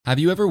Have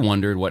you ever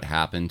wondered what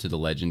happened to the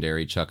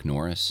legendary Chuck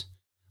Norris?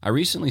 I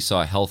recently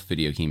saw a health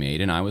video he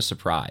made and I was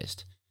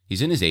surprised.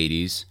 He's in his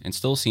 80s and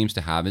still seems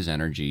to have his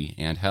energy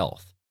and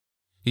health.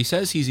 He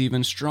says he's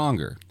even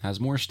stronger, has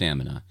more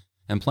stamina,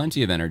 and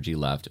plenty of energy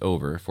left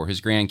over for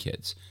his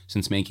grandkids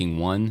since making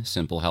one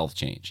simple health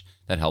change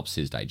that helps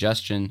his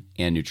digestion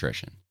and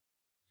nutrition.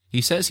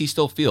 He says he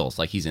still feels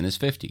like he's in his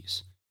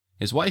 50s.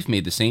 His wife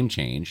made the same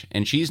change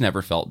and she's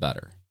never felt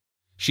better.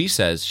 She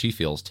says she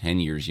feels 10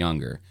 years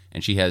younger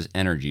and she has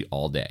energy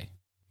all day.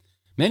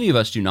 Many of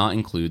us do not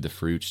include the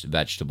fruits,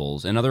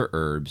 vegetables, and other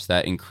herbs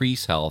that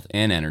increase health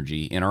and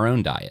energy in our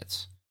own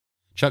diets.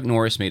 Chuck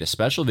Norris made a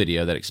special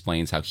video that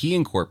explains how he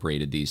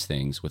incorporated these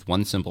things with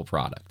one simple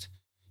product.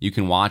 You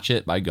can watch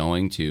it by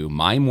going to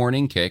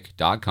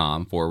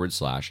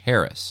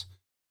mymorningkick.com/Harris.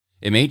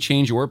 It may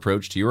change your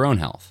approach to your own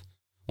health.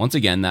 Once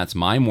again, that's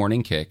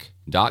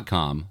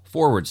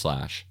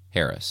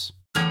mymorningkick.com/Harris.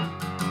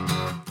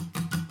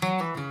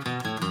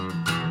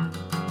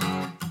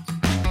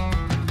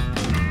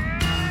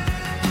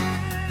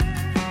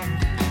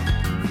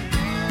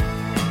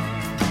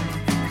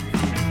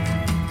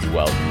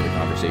 Welcome to the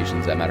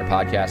Conversations That Matter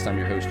podcast. I'm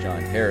your host, John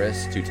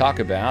Harris, to talk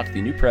about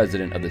the new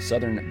president of the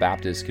Southern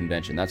Baptist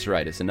Convention. That's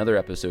right, it's another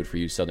episode for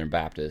you Southern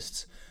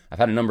Baptists. I've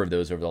had a number of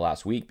those over the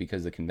last week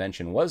because the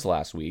convention was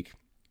last week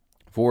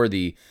for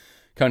the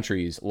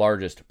country's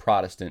largest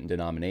Protestant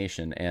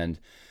denomination, and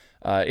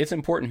it's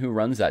important who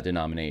runs that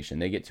denomination.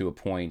 They get to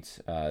appoint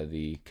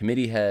the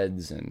committee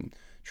heads and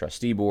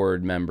trustee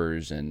board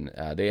members, and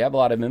they have a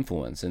lot of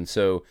influence, and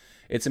so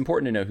it's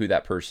important to know who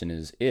that person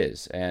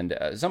is. And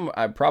some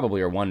I probably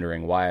are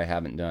wondering why I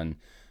haven't done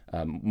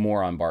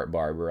more on Bart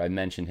Barber. I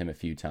mentioned him a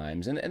few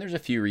times, and there's a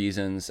few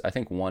reasons. I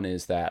think one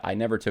is that I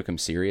never took him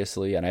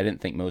seriously, and I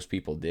didn't think most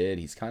people did.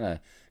 He's kind of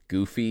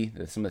goofy.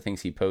 Some of the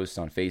things he posts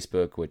on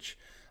Facebook, which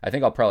I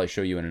think I'll probably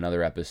show you in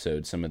another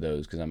episode, some of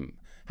those, because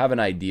have an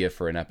idea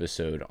for an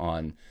episode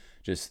on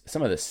just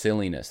some of the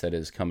silliness that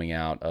is coming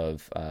out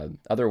of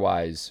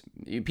otherwise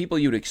people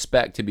you'd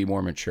expect to be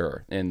more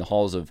mature in the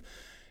halls of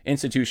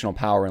institutional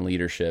power and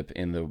leadership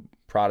in the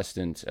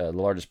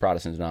largest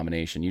Protestant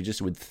denomination. You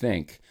just would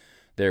think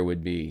there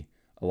would be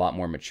a lot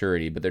more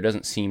maturity, but there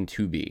doesn't seem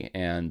to be.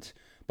 And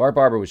Bart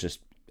Barber was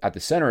just at the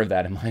center of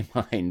that in my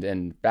mind.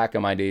 And back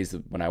in my days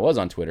when I was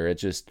on Twitter, I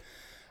just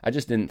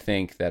didn't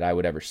think that I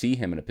would ever see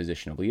him in a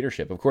position of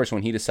leadership. Of course,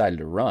 when he decided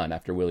to run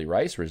after Willie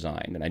Rice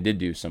resigned, and I did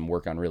do some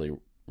work on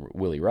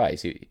Willie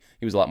Rice, he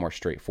was a lot more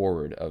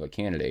straightforward of a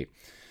candidate.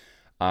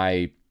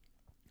 I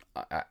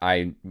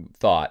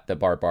thought that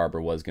Bart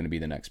Barber was going to be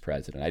the next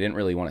president. I didn't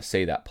really want to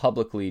say that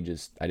publicly,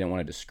 I didn't want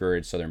to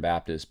discourage Southern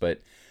Baptists,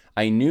 but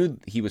I knew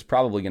he was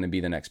probably going to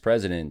be the next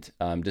president,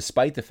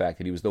 despite the fact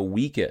that he was the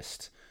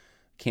weakest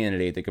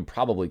candidate they could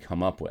probably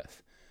come up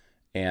with.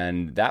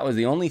 And that was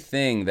the only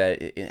thing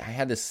that I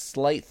had this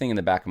slight thing in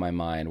the back of my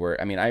mind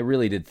where, I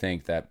really did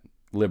think that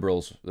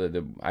liberals,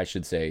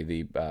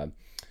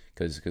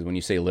 because when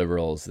you say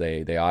liberals,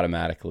 they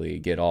automatically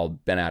get all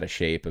bent out of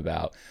shape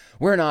about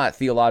we're not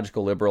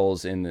theological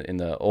liberals in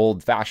the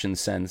old-fashioned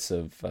sense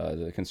of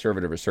the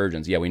conservative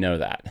resurgence. Yeah, we know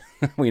that.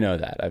 We know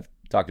that. I've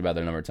talked about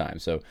that a number of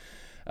times. So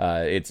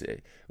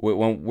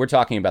when we're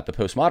talking about the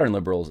postmodern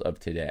liberals of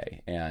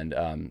today, and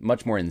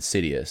much more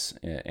insidious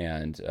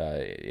and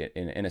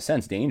in a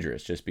sense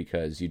dangerous, just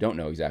because you don't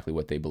know exactly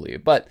what they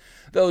believe. But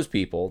those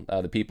people,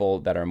 the people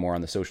that are more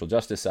on the social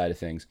justice side of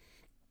things,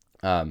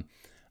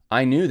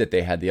 I knew that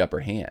they had the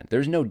upper hand.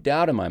 There's no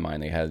doubt in my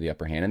mind they had the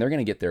upper hand, and they're going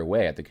to get their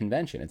way at the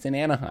convention. It's in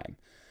Anaheim.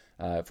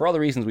 For all the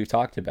reasons we've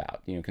talked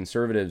about,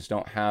 conservatives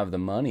don't have the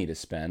money to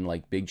spend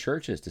like big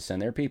churches to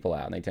send their people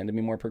out, and they tend to be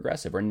more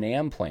progressive, or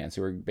NAM plants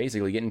who are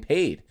basically getting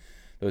paid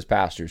those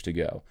pastors to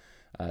go.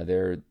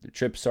 Their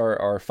trips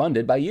are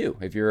funded by you.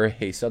 If you're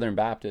a Southern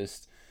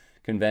Baptist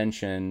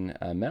Convention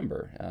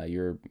member,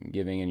 you're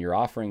giving in your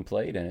offering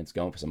plate, and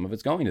some of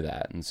it's going to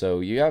that. And so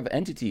you have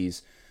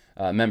entities,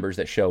 members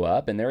that show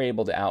up, and they're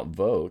able to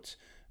outvote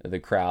the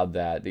crowd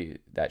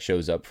that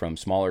shows up from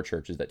smaller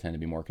churches that tend to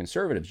be more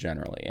conservatives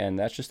generally. And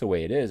that's just the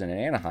way it is. And in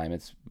Anaheim,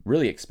 it's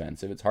really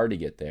expensive. It's hard to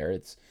get there.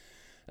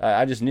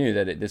 I just knew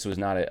that this was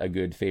not a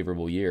good,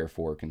 favorable year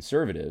for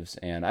conservatives.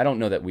 And I don't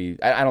know that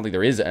I don't think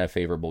there is a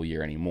favorable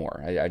year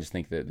anymore. I just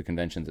think that the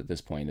conventions at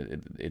this point,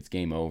 it's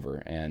game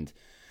over. And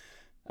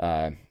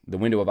the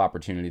window of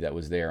opportunity that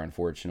was there,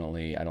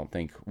 unfortunately, I don't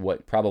think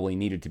what probably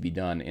needed to be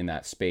done in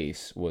that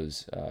space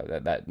was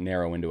that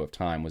narrow window of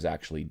time was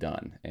actually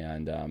done.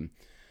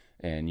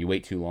 And you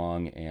wait too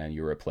long and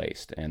you're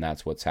replaced. And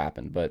that's what's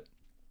happened. But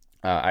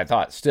I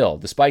thought still,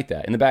 despite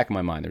that, in the back of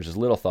my mind, there's this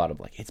little thought of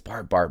like, it's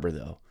Bart Barber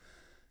though.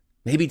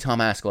 Maybe Tom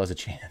Ascol has a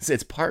chance.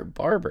 It's Bart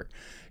Barber.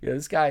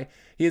 This guy,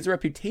 he has a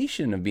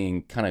reputation of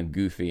being kind of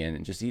goofy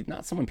and he's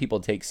not someone people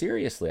take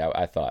seriously.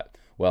 I thought,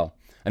 well,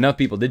 enough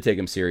people did take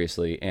him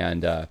seriously,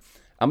 and I'm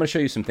going to show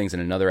you some things in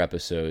another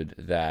episode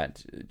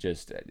that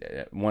just,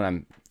 when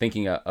I'm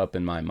thinking up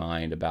in my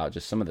mind about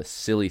just some of the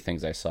silly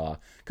things I saw,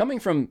 coming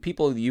from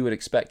people you would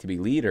expect to be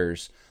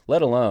leaders,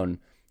 let alone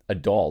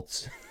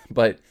adults,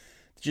 but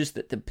just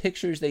the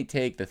pictures they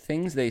take, the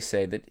things they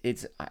say, that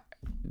it's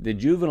the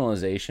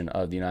juvenilization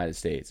of the United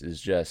States is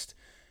just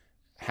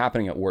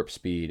happening at warp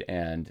speed.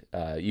 And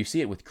you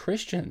see it with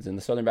Christians in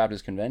the Southern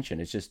Baptist Convention.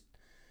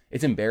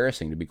 It's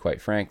embarrassing, to be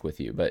quite frank with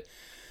you. But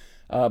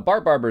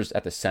Bart Barber's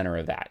at the center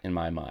of that in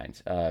my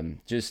mind. And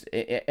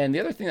the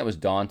other thing that was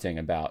daunting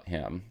about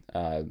him,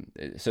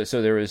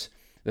 so there was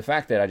the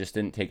fact that I just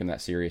didn't take him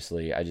that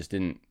seriously. I just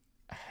didn't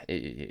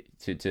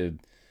to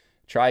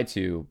try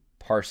to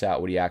parse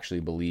out what he actually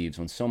believes,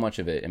 when so much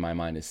of it in my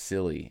mind is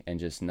silly and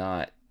just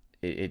not.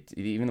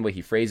 Even the way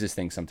he phrases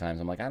things sometimes,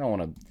 I'm like, I don't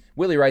want to.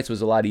 Willie Wright's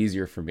was a lot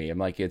easier for me. I'm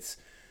like, it's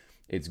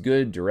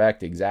good,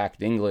 direct,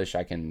 exact English.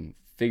 I can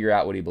figure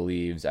out what he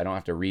believes. I don't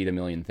have to read a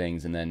million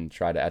things and then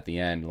try to, at the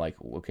end, like,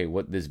 okay,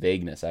 what this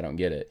vagueness, I don't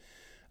get it.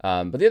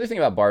 But the other thing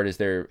about Bart is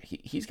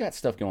he's got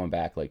stuff going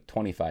back like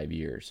 25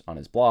 years on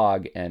his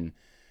blog, and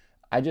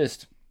I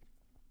just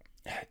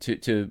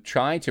to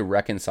try to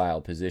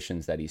reconcile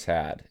positions that he's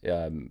had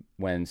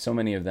when so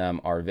many of them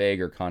are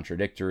vague or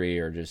contradictory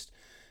or just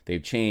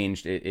they've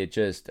changed.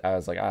 I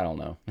was like, I don't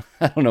know.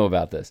 I don't know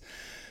about this.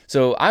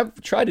 So I've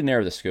tried to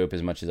narrow the scope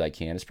as much as I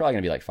can. It's probably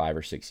going to be like 5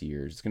 or 6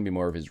 years. It's going to be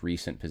more of his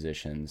recent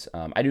positions.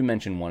 I do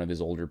mention one of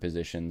his older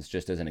positions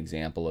just as an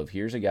example of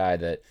here's a guy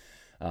that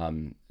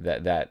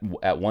that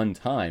at one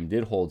time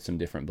did hold some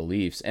different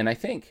beliefs. And I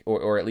think,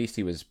 or at least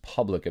he was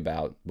public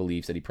about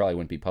beliefs that he probably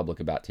wouldn't be public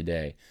about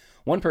today.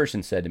 One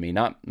person said to me,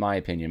 not my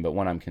opinion, but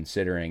one I'm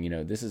considering,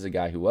 this is a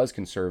guy who was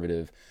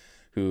conservative,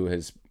 who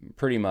has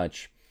pretty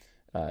much,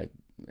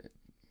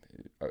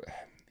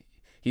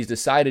 he's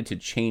decided to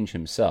change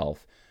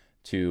himself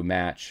to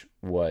match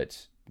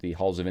what the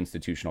halls of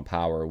institutional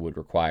power would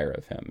require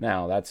of him.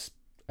 Now, that's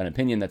an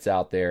opinion that's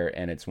out there,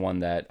 and it's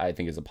one that I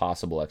think is a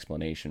possible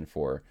explanation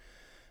for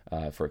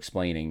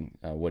explaining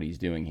what he's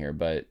doing here.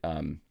 But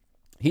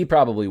he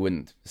probably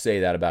wouldn't say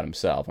that about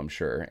himself, I'm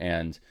sure.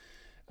 And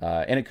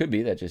it could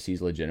be that just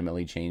he's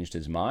legitimately changed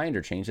his mind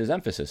or changed his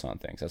emphasis on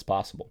things. That's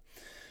possible.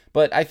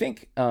 But I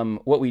think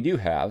what we do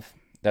have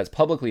that's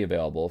publicly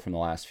available from the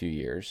last few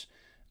years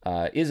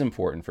is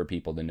important for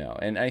people to know.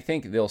 And I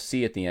think they'll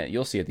see at the end,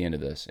 you'll see at the end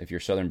of this, if you're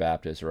Southern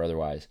Baptist or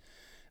otherwise,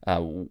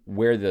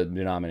 where the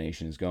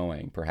denomination is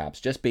going,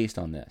 perhaps, just based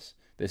on this.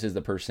 This is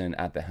the person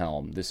at the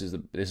helm. This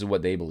is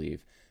what they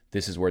believe.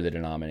 This is where the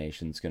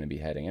denomination is going to be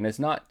heading. And it's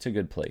not to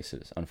good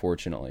places,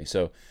 unfortunately.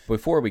 So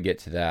before we get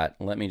to that,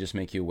 let me just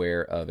make you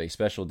aware of a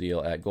special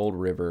deal at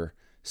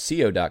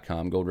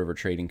GoldRiverCO.com, Gold River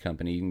Trading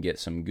Company. You can get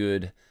some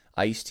good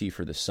iced tea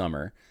for the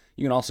summer.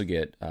 You can also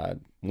get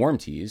warm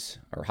teas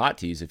or hot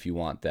teas if you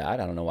want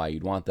that. I don't know why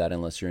you'd want that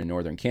unless you're in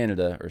northern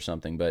Canada or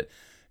something. But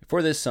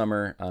for this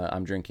summer,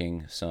 I'm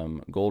drinking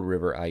some Gold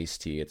River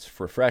iced tea. It's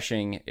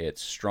refreshing,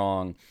 it's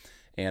strong,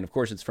 and of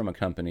course it's from a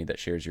company that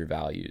shares your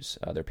values.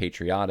 They're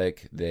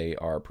patriotic, they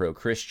are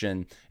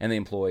pro-Christian, and they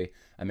employ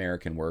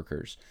American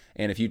workers.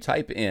 And if you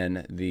type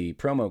in the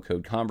promo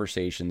code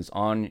CONVERSATIONS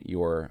on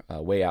your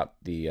way out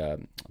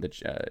in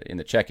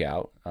the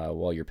checkout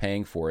while you're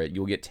paying for it,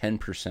 you'll get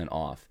 10%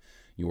 off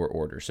your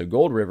order. So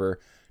Gold River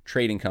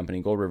Trading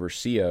Company,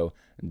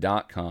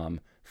 GoldRiverCO.com,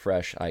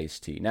 fresh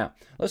iced tea. Now,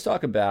 let's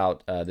talk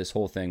about this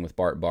whole thing with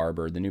Bart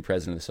Barber, the new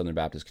president of the Southern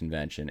Baptist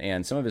Convention,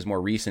 and some of his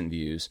more recent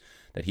views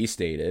that he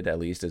stated, at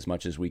least as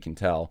much as we can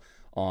tell,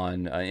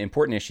 on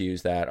important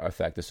issues that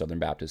affect the Southern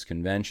Baptist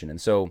Convention.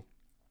 And so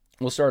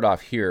we'll start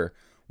off here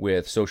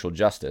with social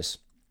justice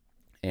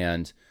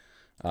and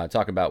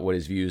talk about what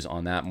his views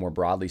on that, more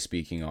broadly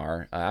speaking,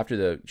 are. After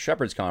the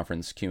Shepherd's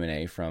Conference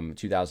Q&A from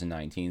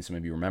 2019, some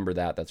of you remember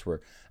that. That's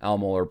where Al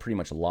Mohler pretty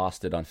much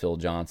lost it on Phil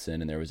Johnson,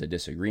 and there was a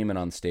disagreement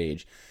on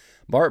stage.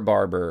 Bart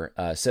Barber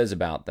says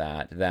about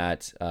that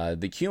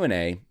the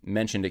Q&A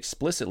mentioned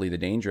explicitly the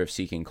danger of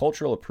seeking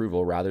cultural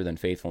approval rather than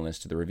faithfulness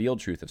to the revealed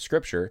truth of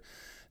Scripture,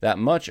 that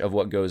much of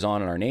what goes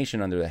on in our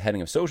nation under the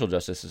heading of social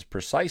justice is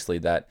precisely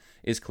that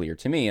is clear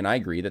to me, and I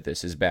agree that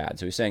this is bad.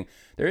 So he's saying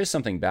there is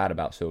something bad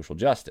about social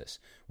justice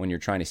when you're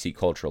trying to seek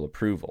cultural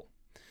approval.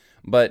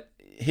 But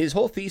his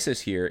whole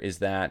thesis here is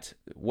that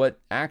what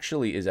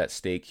actually is at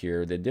stake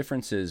here, the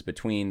differences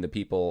between the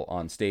people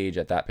on stage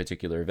at that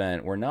particular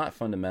event, were not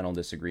fundamental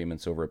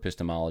disagreements over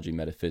epistemology,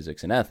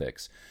 metaphysics, and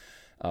ethics,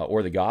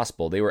 or the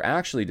gospel. They were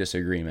actually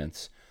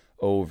disagreements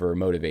over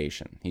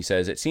motivation. He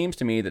says, it seems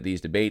to me that these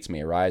debates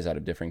may arise out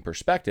of differing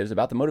perspectives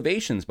about the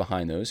motivations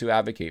behind those who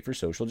advocate for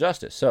social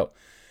justice. So,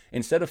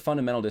 instead of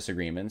fundamental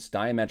disagreements,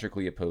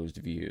 diametrically opposed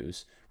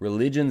views,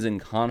 religions in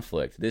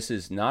conflict, this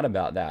is not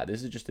about that.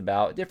 This is just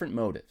about different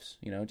motives,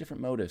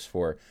 different motives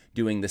for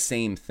doing the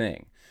same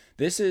thing.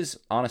 This is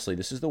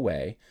the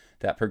way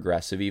that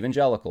progressive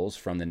evangelicals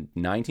from the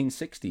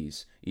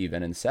 1960s,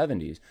 even and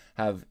 70s,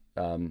 have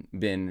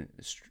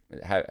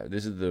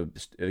this is the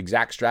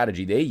exact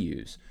strategy they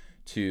use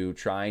to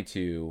try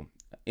to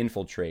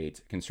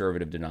infiltrate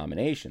conservative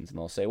denominations. And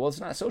they'll say, well, it's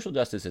not, social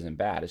justice isn't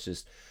bad.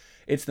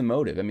 It's the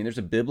motive. I mean, there's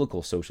a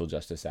biblical social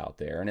justice out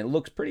there, and it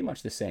looks pretty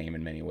much the same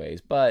in many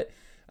ways, but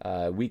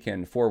we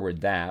can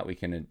forward that. We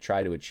can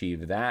try to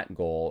achieve that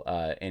goal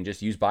and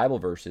just use Bible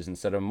verses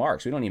instead of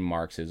Marx. We don't need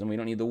Marxism. We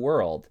don't need the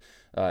world.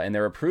 and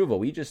their approval.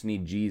 We just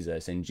need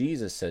Jesus, and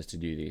Jesus says to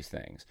do these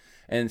things.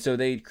 And so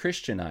they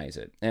Christianize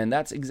it. And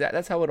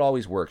that's how it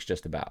always works,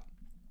 just about.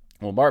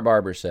 Well, Bart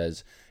Barber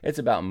says it's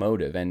about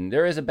motive, and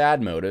there is a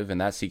bad motive,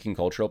 and that's seeking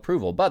cultural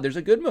approval. But there's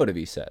a good motive,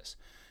 he says.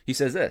 He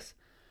says this: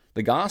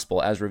 the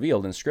gospel, as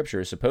revealed in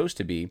Scripture, is supposed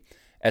to be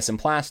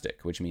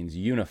esymplastic, which means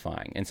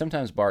unifying. And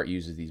sometimes Bart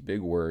uses these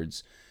big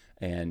words,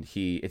 and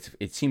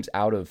it seems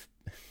out of,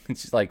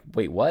 it's just like,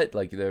 wait, what?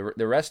 Like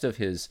the rest of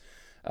his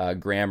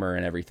grammar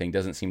and everything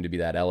doesn't seem to be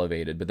that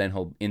elevated, but then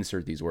he'll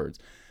insert these words.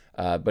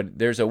 But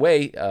there's a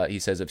way, he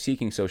says, of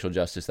seeking social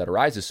justice that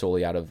arises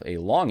solely out of a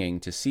longing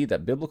to see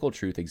that biblical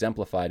truth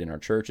exemplified in our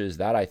churches.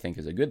 That, I think,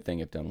 is a good thing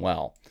if done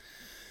well.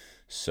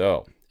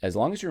 So, as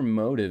long as your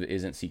motive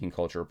isn't seeking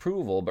cultural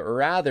approval, but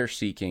rather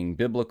seeking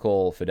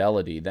biblical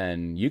fidelity,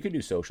 then you can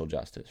do social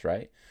justice,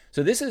 right?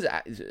 So this is,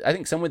 I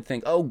think some would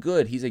think, oh,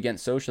 good, he's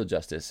against social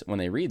justice when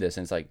they read this.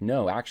 And it's like,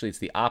 no, actually, it's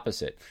the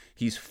opposite.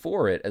 He's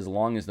for it as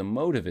long as the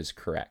motive is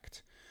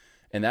correct.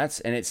 And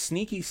it's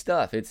sneaky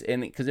stuff.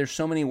 Because there's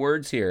so many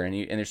words here, and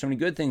there's so many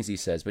good things he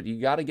says, but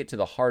you got to get to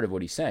the heart of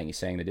what he's saying. He's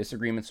saying the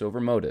disagreement's over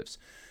motives.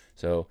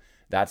 So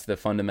that's the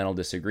fundamental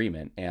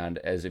disagreement. And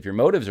as if your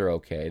motives are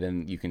okay,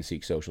 then you can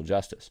seek social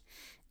justice.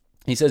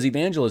 He says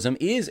evangelism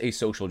is a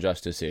social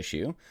justice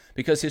issue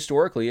because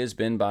historically it has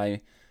been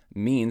by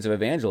means of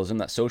evangelism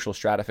that social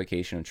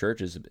stratification of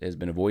churches has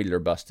been avoided or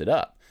busted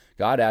up.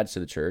 God adds to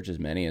the church as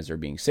many as are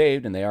being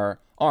saved, and they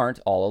aren't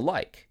all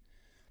alike.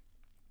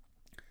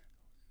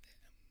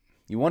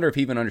 You wonder if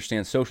he even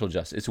understands social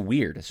justice. It's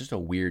weird. It's just a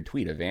weird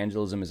tweet.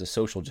 Evangelism is a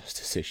social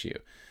justice issue.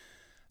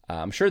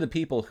 I'm sure the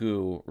people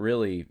who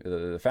really,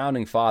 the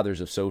founding fathers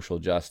of social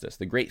justice,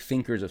 the great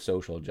thinkers of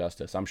social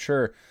justice, I'm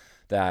sure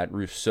that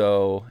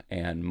Rousseau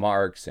and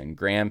Marx and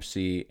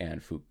Gramsci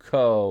and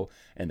Foucault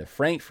and the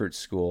Frankfurt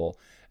School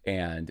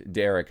and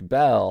Derek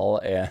Bell,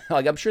 and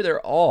I'm sure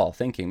they're all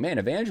thinking, man,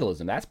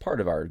 evangelism, that's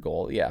part of our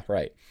goal. Yeah,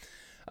 right.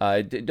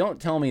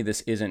 Don't tell me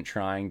this isn't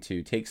trying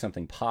to take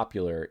something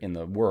popular in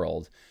the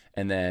world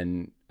and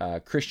then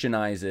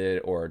Christianize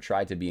it, or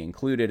try to be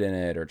included in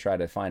it, or try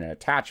to find an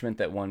attachment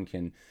that one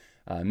can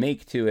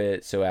make to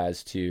it so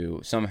as to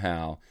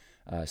somehow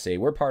say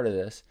we're part of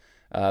this.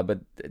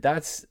 But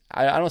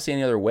I don't see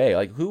any other way.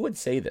 Like, who would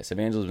say this?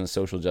 Evangelism is a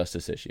social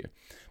justice issue.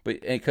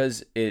 But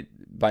because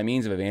by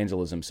means of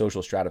evangelism,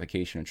 social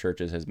stratification in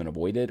churches has been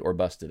avoided or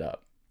busted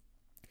up.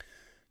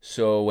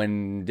 So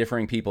when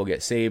differing people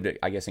get saved, it,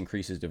 I guess,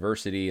 increases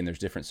diversity, and there's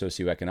different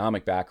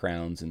socioeconomic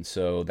backgrounds, and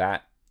so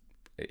that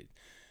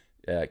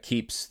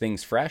keeps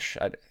things fresh.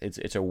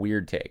 It's a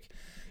weird take.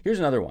 Here's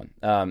another one.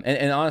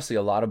 And honestly,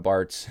 a lot of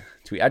Bart's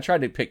tweets, I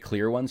tried to pick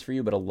clear ones for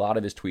you, but a lot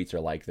of his tweets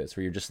are like this,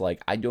 where you're just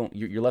like,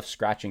 you're left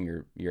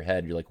scratching your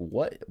head. You're like,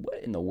 what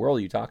in the world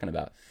are you talking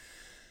about?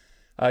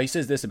 He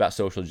says this about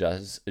social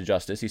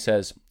justice. He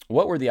says,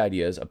 what were the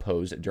ideas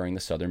opposed during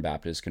the Southern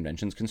Baptist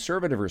Convention's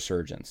conservative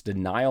resurgence?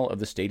 Denial of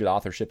the stated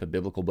authorship of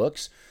biblical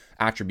books,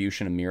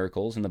 attribution of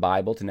miracles in the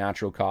Bible to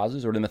natural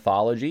causes or to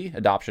mythology,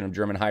 adoption of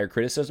German higher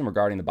criticism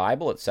regarding the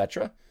Bible,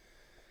 etc.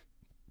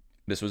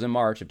 This was in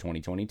March of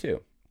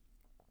 2022.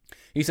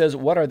 He says,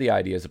 what are the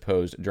ideas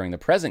opposed during the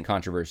present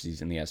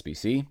controversies in the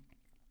SBC?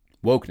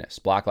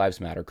 Wokeness, Black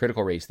Lives Matter,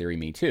 critical race theory,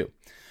 Me Too.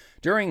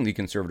 During the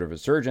conservative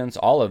resurgence,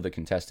 all of the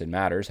contested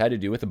matters had to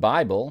do with the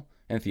Bible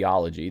and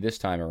theology. This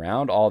time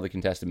around, all of the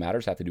contested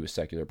matters have to do with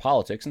secular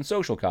politics and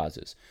social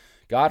causes.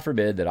 God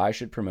forbid that I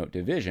should promote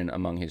division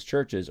among his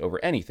churches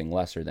over anything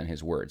lesser than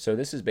his word. So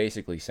this is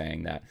basically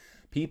saying that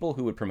people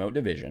who would promote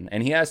division,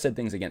 and he has said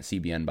things against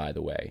CBN, by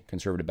the way,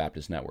 Conservative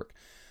Baptist Network,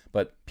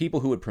 but people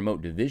who would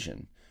promote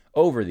division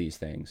over these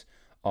things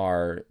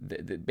are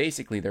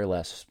basically they're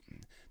less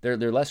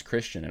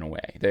Christian in a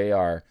way. They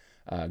are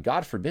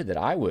God forbid that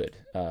I would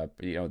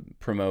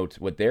promote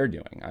what they're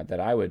doing.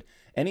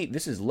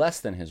 This is less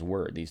than his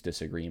word. These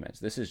disagreements.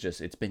 This is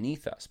just it's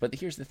beneath us. But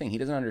here's the thing: he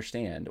doesn't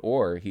understand,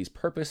 or he's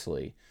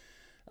purposely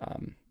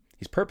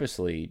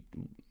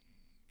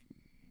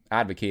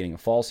advocating a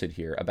falsehood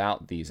here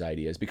about these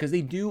ideas because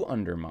they do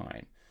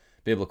undermine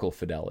biblical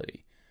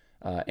fidelity.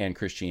 And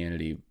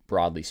Christianity,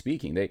 broadly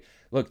speaking. They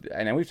look,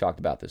 and we've talked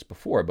about this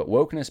before, but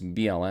wokeness,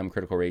 BLM,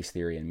 critical race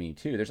theory, and Me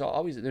Too,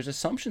 there's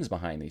assumptions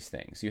behind these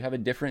things. You have a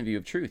different view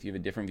of truth, you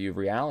have a different view of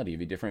reality, you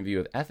have a different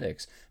view of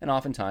ethics, and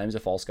oftentimes a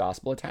false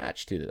gospel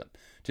attached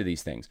to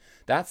these things.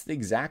 That's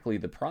exactly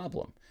the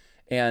problem.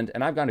 And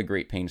I've gone to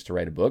great pains to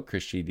write a book,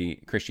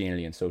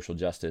 Christianity and Social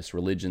Justice,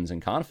 Religions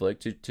and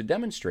Conflict, to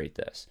demonstrate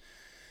this.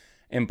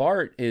 And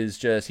Bart is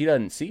just, he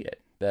doesn't see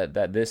it.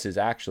 That this is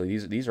actually,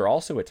 these are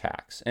also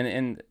attacks.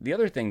 And the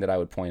other thing that I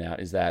would point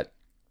out is that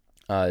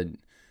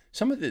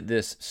some of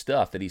this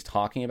stuff that he's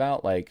talking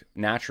about, like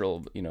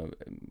natural,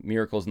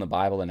 miracles in the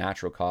Bible, the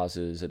natural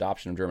causes,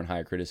 adoption of German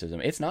higher criticism,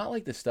 it's not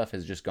like this stuff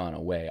has just gone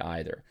away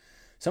either.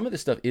 Some of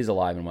this stuff is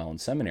alive and well in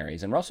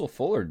seminaries. And Russell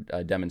Fuller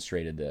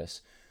demonstrated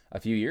this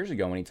a few years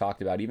ago when he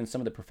talked about even some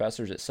of the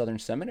professors at Southern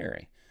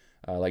Seminary,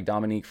 like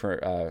I think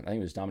it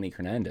was Dominique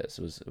Hernandez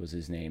was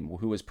his name,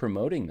 who was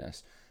promoting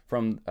this.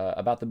 From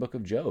about the book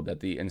of Job, that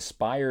the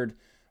inspired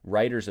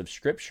writers of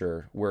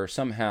Scripture were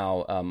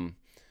somehow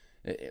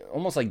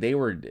almost like they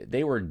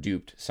were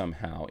duped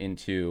somehow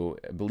into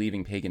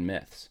believing pagan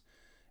myths,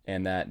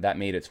 and that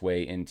made its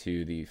way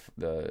into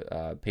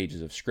the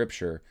pages of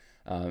Scripture,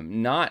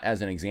 not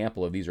as an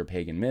example of these are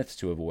pagan myths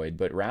to avoid,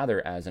 but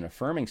rather as an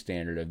affirming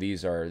standard of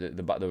these are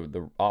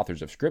the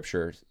authors of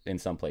Scripture. In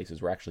some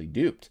places were actually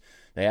duped.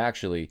 They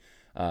actually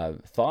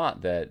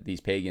thought that these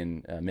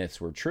pagan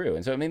myths were true,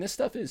 and so I mean this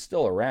stuff is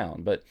still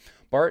around, but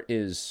Barth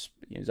he's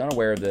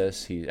unaware of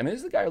this. This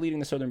is the guy leading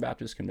the Southern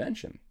Baptist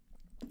Convention.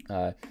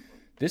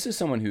 This is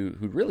someone who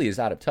really is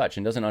out of touch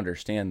and doesn't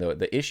understand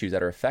the issues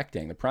that are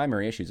the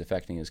primary issues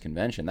affecting his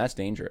convention. That's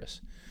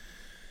dangerous.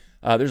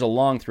 There's a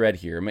long thread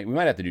here. We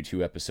might have to do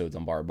 2 episodes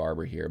on Bart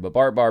Barber here, but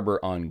Bart Barber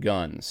on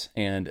guns.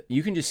 And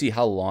you can just see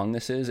how long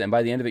this is. And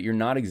by the end of it, you're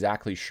not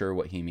exactly sure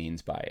what he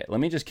means by it. Let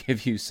me just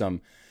give you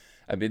some.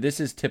 This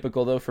is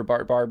typical, though, for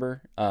Bart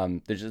Barber.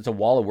 There's just a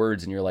wall of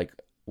words, and you're like,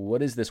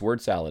 what is this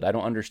word salad? I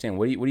don't understand.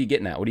 What are you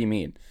getting at? What do you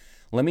mean?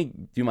 Let me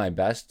do my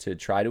best to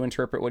try to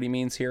interpret what he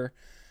means here.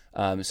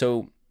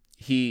 So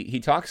he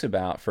talks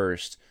about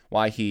first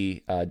why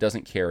he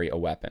doesn't carry a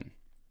weapon.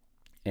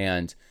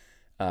 And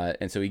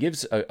so he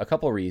gives a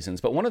couple of reasons,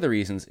 but one of the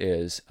reasons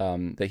is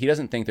that he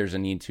doesn't think there's a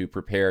need to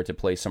prepare to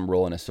play some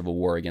role in a civil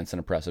war against an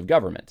oppressive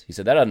government. He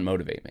said, that doesn't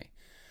motivate me.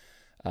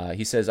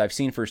 He says, I've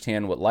seen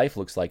firsthand what life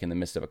looks like in the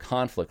midst of a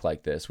conflict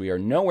like this. We are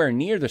nowhere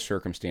near the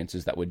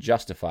circumstances that would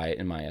justify it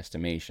in my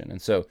estimation.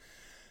 And so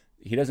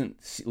he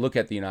doesn't look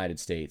at the United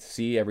States,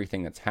 see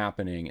everything that's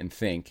happening and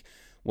think,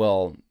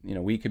 well,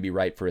 we could be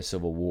ripe for a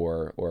civil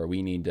war, or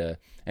we need to,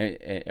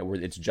 or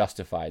it's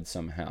justified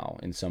somehow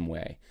in some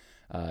way.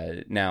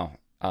 Now,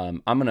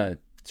 I'm going to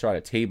try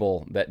to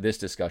table this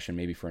discussion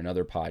maybe for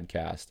another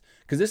podcast,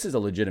 because this is a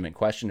legitimate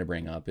question to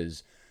bring up,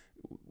 is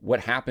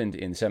what happened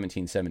in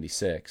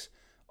 1776.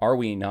 Are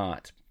we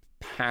not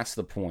past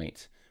the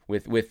point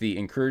with the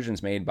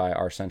incursions made by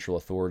our central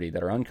authority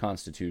that are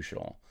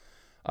unconstitutional?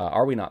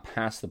 Are we not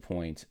past the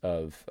point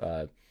of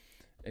that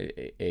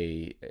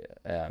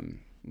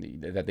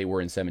they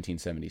were in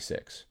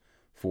 1776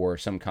 for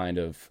some kind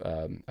of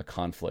a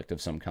conflict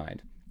of some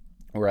kind,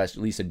 or at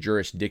least a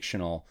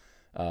jurisdictional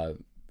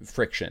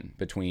friction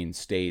between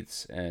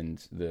states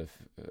and the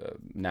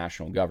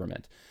national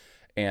government?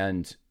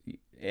 And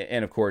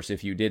of course,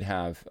 if you did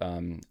have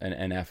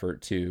an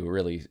effort to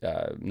really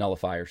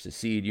nullify or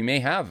secede, you may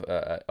have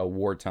a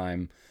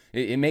wartime.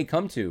 It may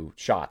come to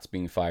shots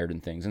being fired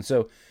and things. And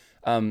so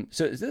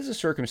this is a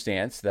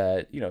circumstance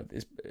that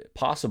is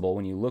possible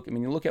when you look. I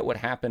mean, you look at what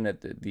happened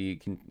at the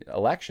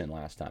election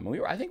last time.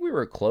 I think we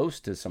were close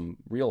to some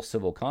real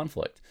civil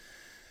conflict,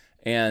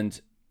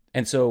 and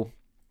so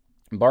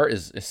Bart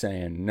is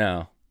saying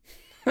no.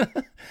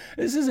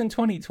 This is in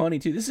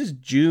 2022. This is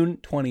June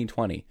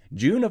 2020.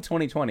 June of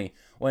 2020,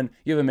 when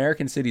you have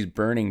American cities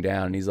burning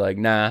down, and he's like,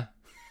 nah,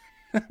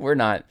 we're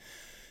not.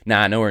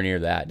 Nah, nowhere near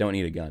that. Don't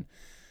need a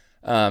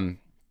gun.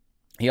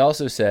 He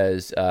also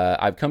says,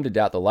 I've come to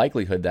doubt the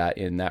likelihood that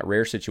in that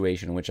rare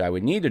situation in which I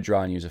would need to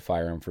draw and use a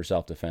firearm for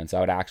self-defense,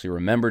 I would actually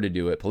remember to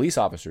do it. Police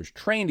officers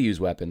trained to use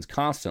weapons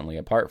constantly.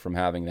 Apart from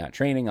having that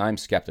training, I'm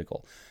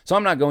skeptical. So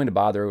I'm not going to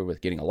bother with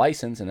getting a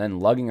license and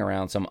then lugging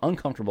around some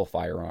uncomfortable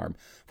firearm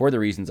for the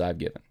reasons I've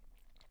given.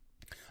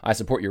 I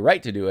support your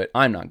right to do it.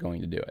 I'm not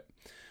going to do it.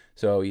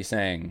 So he's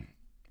saying,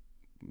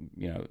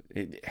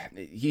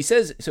 he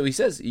says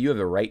you have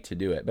the right to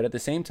do it, but at the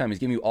same time, he's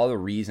giving you all the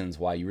reasons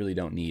why you really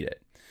don't need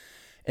it.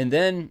 And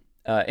then,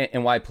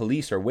 and why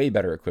police are way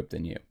better equipped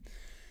than you.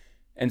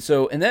 And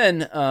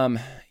then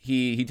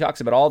he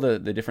talks about all the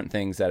different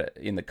things that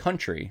in the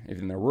country,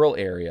 in the rural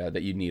area,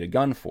 that you'd need a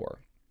gun for.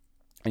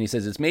 And he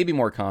says it's maybe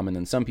more common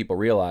than some people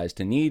realize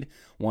to need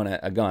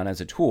a gun as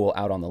a tool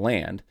out on the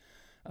land.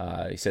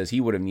 He says he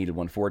would have needed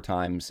one 4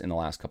 times in the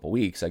last couple of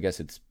weeks. I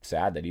guess it's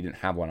sad that he didn't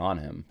have one on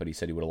him, but he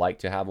said he would have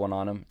liked to have one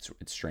on him.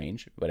 It's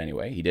strange, but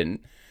anyway, he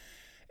didn't.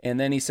 And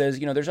then he says,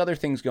 there's other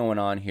things going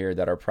on here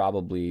that are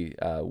probably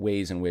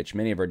ways in which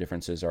many of our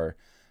differences are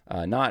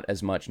not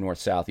as much north,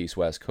 south, east,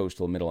 west,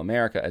 coastal, middle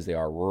America as they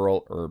are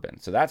rural, urban.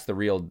 So that's the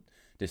real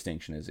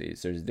distinction is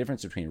there's a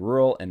difference between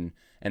rural and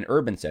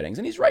urban settings.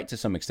 And he's right to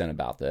some extent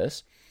about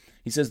this.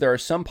 He says there are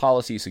some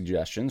policy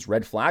suggestions,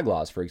 red flag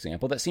laws, for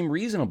example, that seem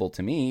reasonable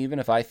to me, even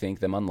if I think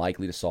them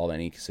unlikely to solve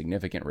any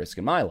significant risk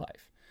in my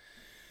life.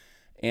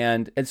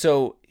 And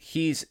so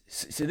this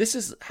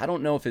is, I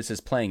don't know if this is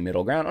playing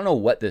middle ground. I don't know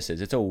what this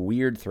is. It's a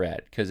weird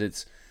thread because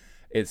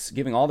it's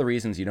giving all the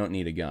reasons you don't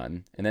need a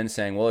gun and then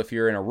saying, well, if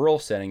you're in a rural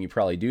setting, you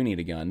probably do need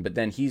a gun. But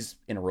then he's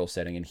in a rural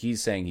setting and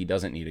he's saying he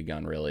doesn't need a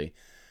gun really.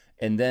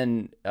 And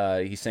then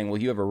he's saying,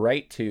 well, you have a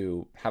right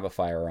to have a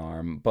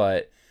firearm,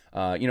 but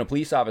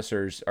police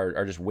officers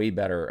are just way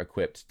better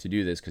equipped to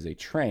do this because they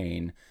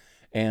train.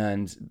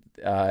 And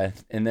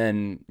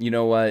then, you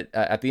know what,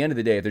 at the end of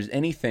the day, if there's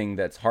anything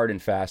that's hard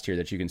and fast here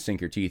that you can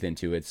sink your teeth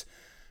into, it's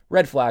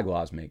red flag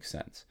laws make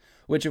sense,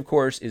 which of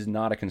course is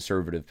not a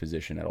conservative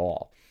position at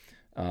all.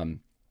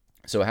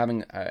 So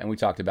and we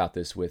talked about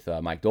this with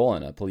Mike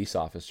Dolan, a police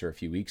officer, a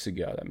few weeks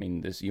ago. I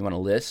mean, you want a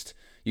list?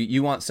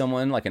 You want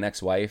someone like an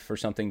ex-wife or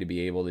something to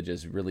be able to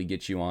just really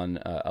get you on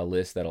a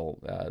list that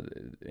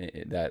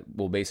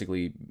will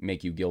basically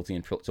make you guilty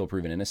until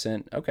proven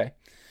innocent. Okay.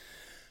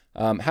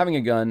 Having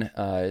a gun,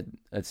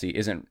 let's see,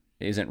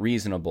 isn't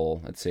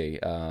reasonable. Let's see.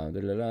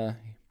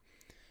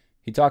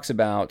 He talks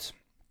about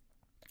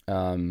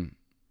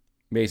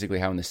basically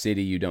how in the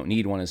city you don't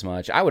need one as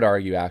much. I would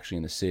argue actually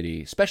in the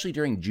city, especially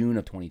during June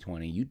of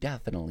 2020, you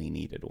definitely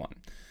needed one.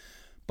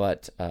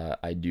 But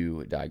I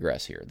do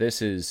digress here.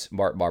 This is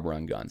Bart Barber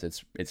on guns.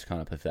 It's kind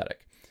of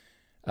pathetic.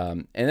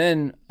 And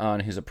then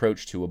on his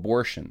approach to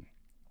abortion,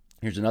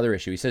 here's another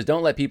issue. He says,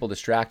 don't let people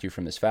distract you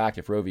from this fact.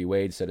 If Roe v.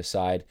 Wade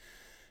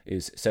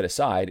is set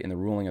aside in the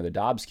ruling of the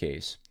Dobbs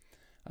case,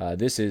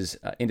 this is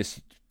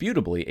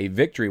indisputably a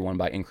victory won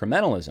by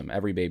incrementalism.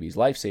 Every baby's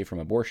life saved from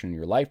abortion in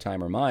your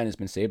lifetime or mine has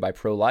been saved by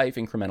pro-life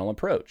incremental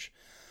approach.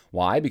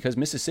 Why? Because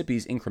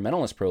Mississippi's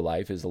incrementalist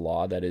pro-life is the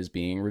law that is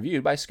being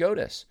reviewed by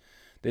SCOTUS.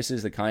 This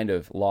is the kind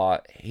of law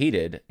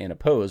hated and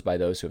opposed by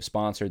those who have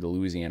sponsored the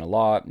Louisiana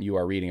law you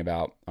are reading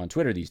about on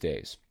Twitter these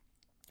days.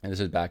 And this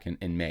is back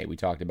in May. We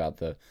talked about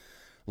the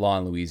law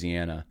in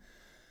Louisiana.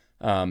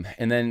 And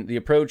then the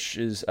approach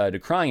is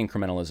decrying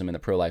incrementalism in the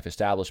pro-life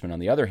establishment, on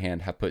the other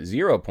hand, have put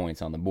 0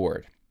 points on the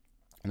board.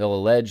 They'll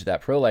allege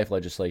that pro-life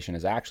legislation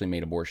has actually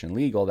made abortion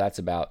legal. That's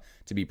about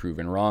to be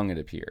proven wrong, it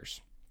appears.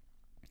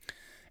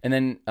 And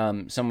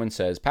then someone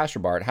says, Pastor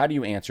Bart, how do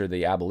you answer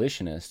the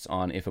abolitionists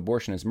on if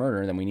abortion is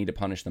murder, then we need to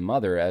punish the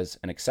mother as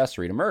an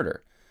accessory to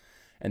murder?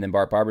 And then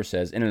Bart Barber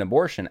says, in an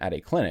abortion at a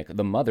clinic,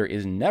 the mother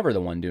is never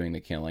the one doing the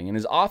killing and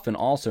is often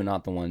also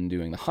not the one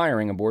doing the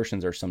hiring.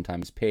 Abortions are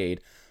sometimes paid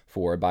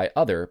for by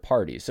other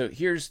parties. So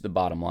here's the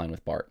bottom line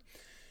with Bart.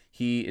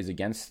 He is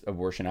against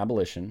abortion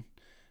abolition.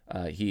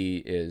 He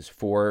is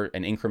for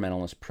an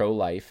incrementalist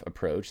pro-life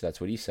approach. That's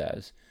what he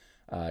says.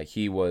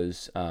 He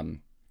was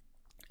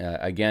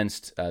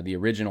against the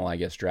original, I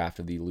guess, draft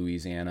of the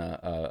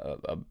Louisiana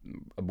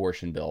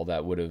abortion bill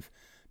that would have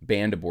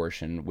banned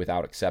abortion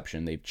without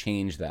exception. They've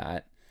changed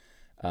that.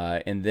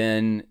 And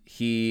then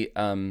he,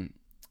 and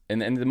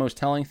the most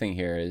telling thing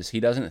here is he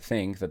doesn't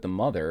think that the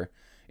mother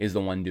is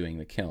the one doing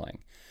the killing.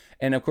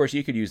 And of course,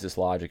 you could use this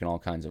logic in all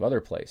kinds of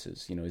other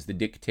places. You know, is the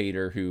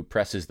dictator who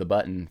presses the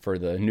button for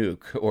the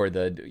nuke, or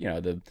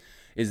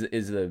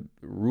is the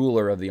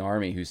ruler of the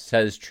army who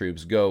says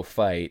troops go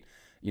fight?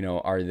 You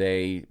know, are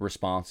they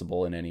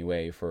responsible in any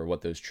way for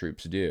what those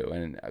troops do?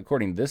 And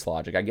according to this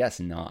logic, I guess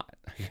not.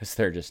 I guess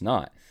they're just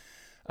not.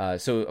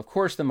 So of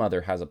course the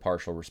mother has a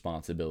partial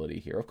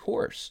responsibility here. Of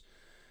course,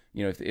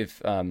 you know,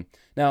 if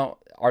now,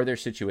 are there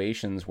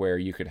situations where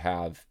you could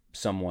have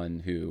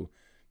someone who,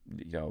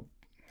 you know,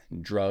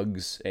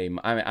 drugs I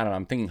don't know,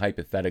 I'm thinking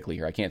hypothetically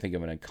here. I can't think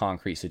of a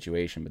concrete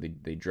situation, but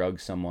they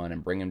drug someone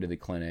and bring them to the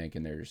clinic,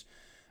 and there's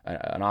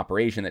an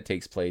operation that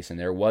takes place, and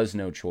there was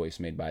no choice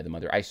made by the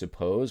mother, I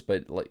suppose.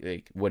 But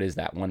like what is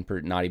that?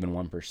 Not even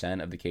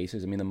 1% of the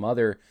cases. I mean, the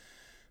mother,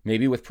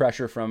 maybe with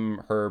pressure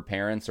from her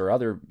parents or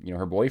other, you know,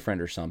 her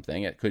boyfriend or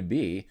something, it could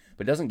be,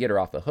 but it doesn't get her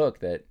off the hook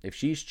that if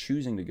she's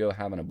choosing to go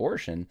have an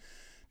abortion,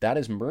 that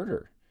is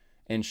murder.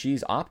 And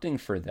she's opting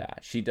for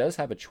that. She does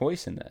have a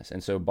choice in this.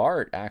 And so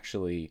Bart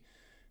actually,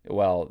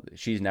 well,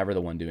 she's never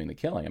the one doing the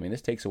killing. I mean,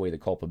 this takes away the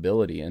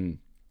culpability, and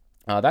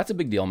that's a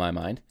big deal in my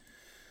mind.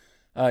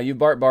 You have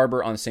Bart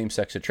Barber on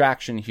same-sex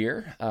attraction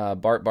here.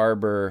 Bart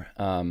Barber,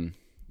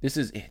 this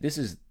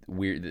is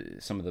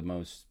weird, some of the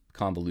most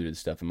convoluted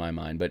stuff in my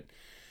mind, but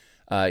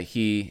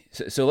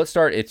so let's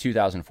start at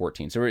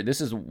 2014. So this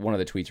is one of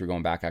the tweets we're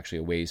going back actually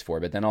a ways for,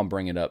 but then I'll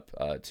bring it up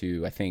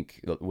to, I think,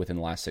 within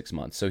the last 6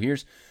 months. So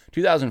here's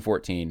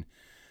 2014.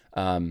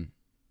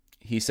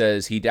 He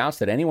says he doubts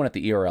that anyone at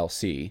the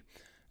ERLC,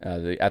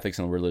 the Ethics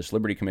and Religious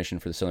Liberty Commission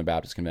for the Southern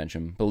Baptist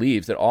Convention,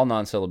 believes that all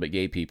non-celibate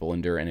gay people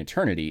endure an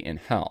eternity in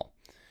hell.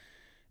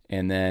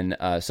 And then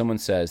someone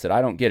says that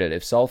I don't get it.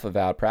 If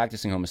self-avowed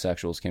practicing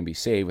homosexuals can be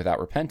saved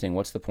without repenting,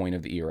 what's the point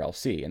of the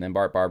ERLC? And then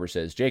Bart Barber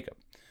says, Jacob,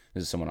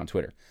 this is someone on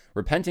Twitter,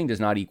 repenting does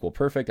not equal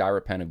perfect. I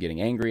repent of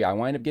getting angry. I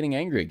wind up getting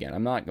angry again.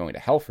 I'm not going to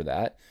hell for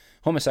that.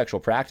 Homosexual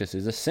practice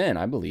is a sin.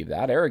 I believe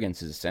that.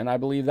 Arrogance is a sin. I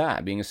believe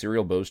that. Being a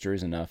serial boaster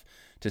is enough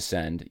to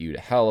send you to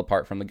hell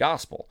apart from the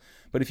gospel.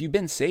 But if you've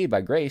been saved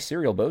by grace,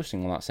 serial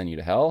boasting will not send you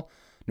to hell,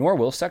 nor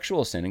will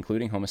sexual sin,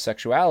 including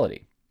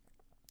homosexuality.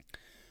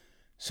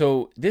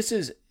 So this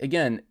is,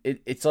 again,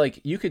 it's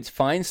like you could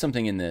find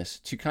something in this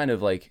to kind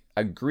of like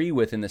agree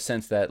with, in the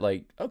sense that,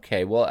 like,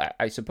 okay, well,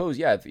 I suppose,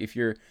 yeah, if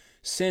your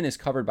sin is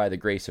covered by the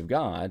grace of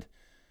God,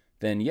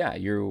 then yeah,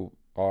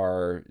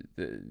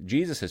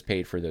 Jesus has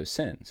paid for those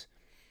sins.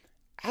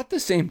 At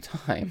the same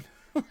time,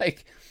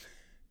 like,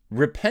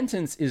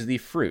 repentance is the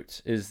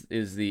fruit,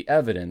 is the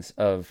evidence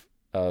of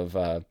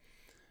an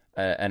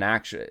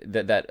action,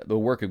 that the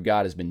work of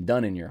God has been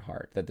done in your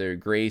heart, that their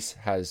grace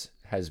has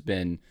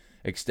been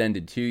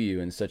extended to you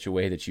in such a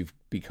way that you've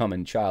become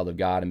a child of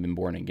God and been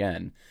born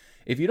again.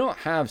 If you don't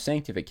have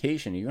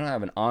sanctification, you don't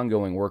have an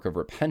ongoing work of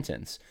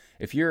repentance.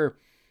 If you're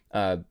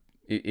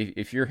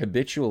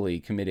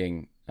habitually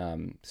committing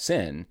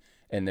sin,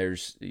 and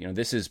there's, you know,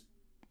 this is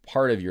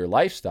part of your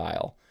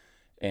lifestyle,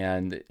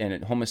 And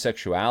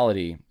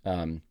homosexuality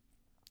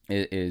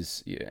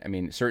is, I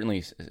mean,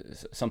 certainly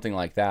something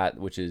like that,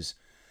 which is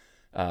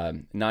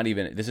not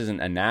even, this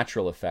isn't a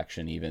natural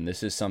affection even.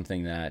 This is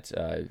something that,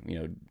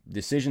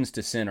 decisions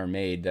to sin are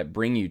made that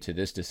bring you to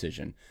this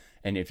decision.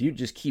 And if you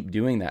just keep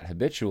doing that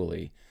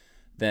habitually,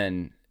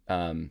 then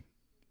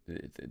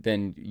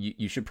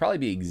you should probably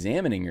be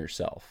examining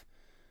yourself.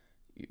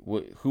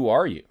 Who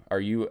are you? Are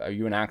you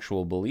an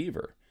actual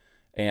believer?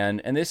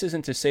 And this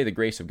isn't to say the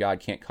grace of God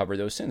can't cover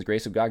those sins.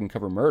 Grace of God can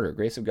cover murder.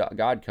 Grace of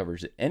God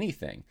covers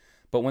anything.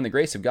 But when the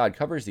grace of God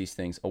covers these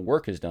things, a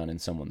work is done in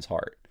someone's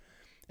heart.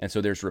 And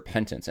so there's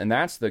repentance. And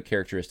that's the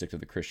characteristic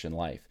of the Christian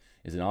life,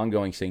 is an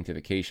ongoing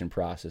sanctification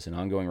process, an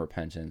ongoing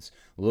repentance,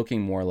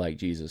 looking more like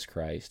Jesus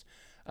Christ.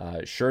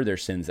 Sure,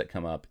 there's sins that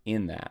come up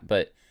in that,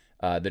 but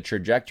the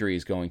trajectory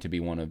is going to be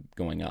one of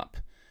going up.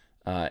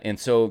 And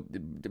so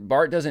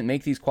Barth doesn't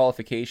make these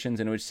qualifications,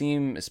 and it would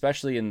seem,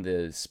 especially in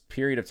this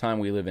period of time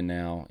we live in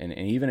now, and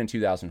even in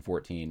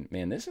 2014,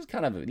 man, these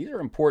are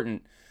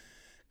important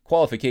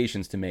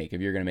qualifications to make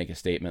if you're going to make a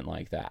statement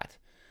like that.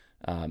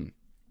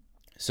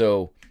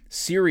 So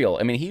serial,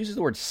 I mean, he uses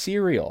the word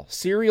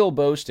serial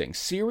boasting,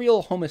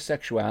 serial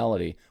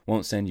homosexuality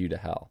won't send you to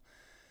hell.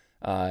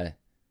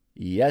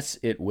 Yes,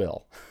 it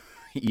will.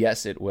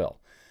 Yes, it will.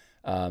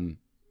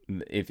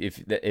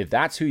 If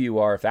that's who you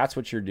are, if that's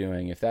what you're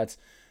doing, if that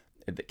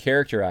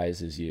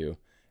characterizes you,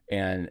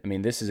 and I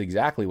mean, this is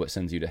exactly what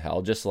sends you to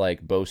hell, just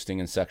like boasting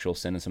and sexual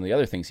sin and some of the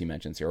other things he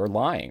mentions here, or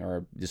lying,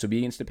 or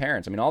disobedience to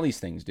parents. I mean, all these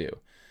things do,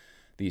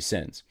 these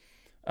sins.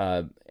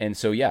 And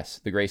so, yes,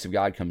 the grace of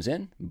God comes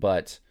in,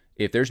 but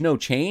if there's no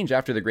change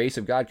after the grace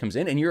of God comes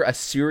in, and you're a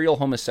serial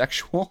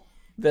homosexual,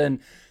 then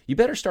you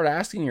better start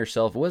asking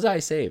yourself, was I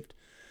saved?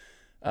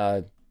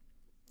 So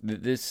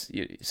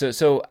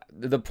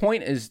the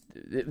point is,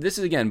 this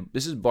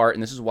is Barth,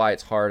 and this is why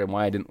it's hard, and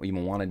why I didn't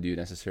even want to do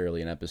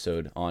necessarily an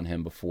episode on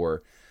him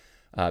before,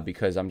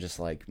 because I'm just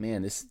like,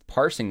 man,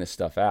 parsing this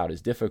stuff out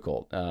is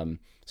difficult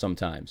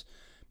sometimes,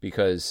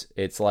 because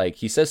it's like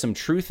he says some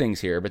true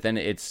things here, but then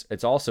it's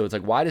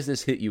like, why does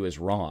this hit you as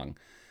wrong?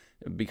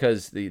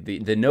 Because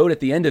the note at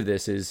the end of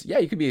this is, yeah,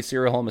 you could be a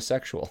serial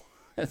homosexual.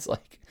 It's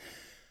like,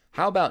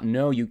 how about,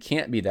 no, you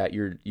can't be that.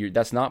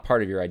 That's not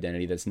part of your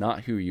identity. That's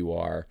not who you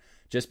are.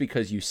 Just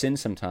because you sin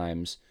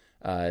sometimes,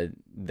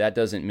 that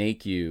doesn't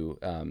make you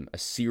a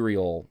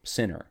serial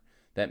sinner.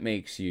 That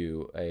makes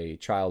you a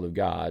child of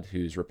God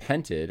who's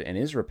repented and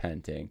is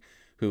repenting,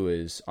 who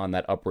is on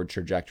that upward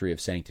trajectory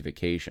of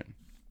sanctification.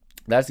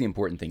 That's the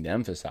important thing to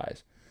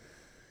emphasize.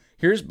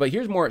 Here's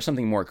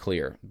something more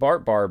clear.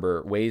 Bart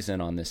Barber weighs in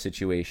on this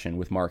situation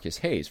with Marcus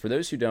Hayes. For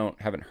those who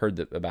haven't heard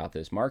about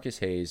this, Marcus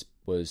Hayes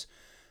was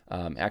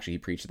actually, he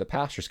preached at the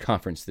pastors'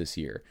 conference this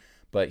year,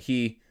 but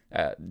he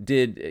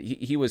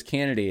was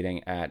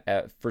candidating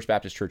at First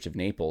Baptist Church of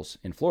Naples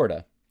in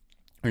Florida.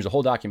 There's a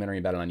whole documentary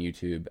about it on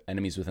YouTube,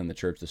 Enemies Within the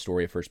Church, the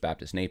story of First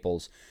Baptist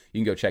Naples. You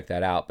can go check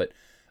that out. But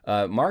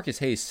Marcus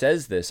Hayes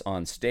says this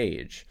on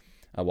stage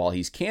while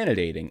he's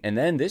candidating. And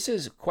then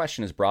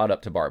question is brought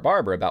up to Bart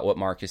Barber about what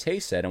Marcus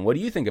Hayes said. And what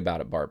do you think about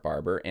it, Bart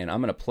Barber? And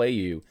I'm going to play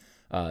you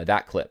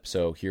that clip.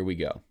 So here we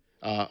go.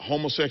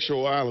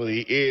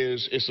 Homosexuality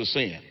it's a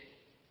sin.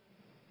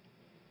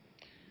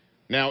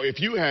 Now,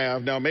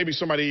 maybe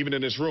somebody even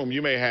in this room,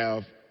 you may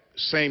have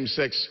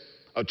same-sex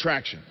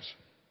attractions.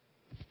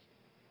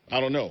 I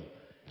don't know.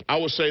 I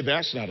would say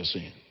that's not a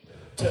sin.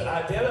 To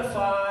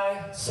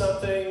identify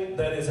something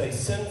that is a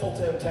sinful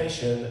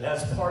temptation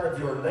as part of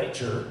your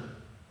nature,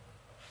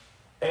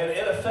 and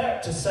in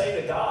effect to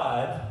say to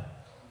God,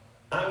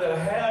 I'm going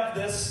to have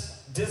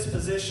this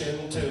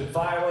disposition to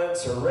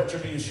violence or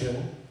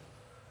retribution,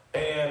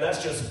 and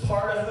that's just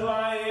part of who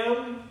I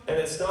am, and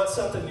it's not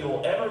something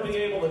you'll ever be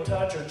able to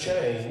touch or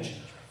change.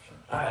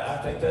 I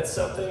think that's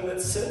something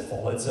that's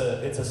sinful. It's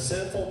a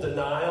sinful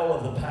denial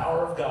of the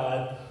power of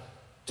God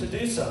to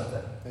do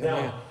something. Amen.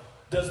 Now,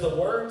 does the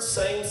word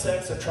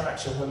same-sex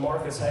attraction, when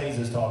Marcus Hayes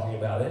is talking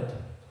about it,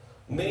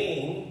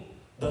 mean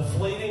the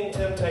fleeting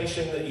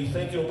temptation that you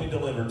think you'll be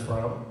delivered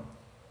from?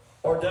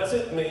 Or does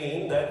it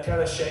mean that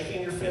kind of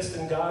shaking your fist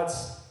in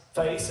God's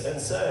face and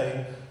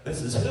saying,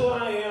 this is who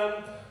I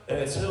am, and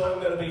it's who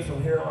I'm going to be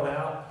from here on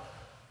out?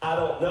 I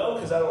don't know,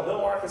 because I don't know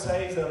Marcus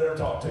Hayes, and I've never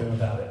talked to him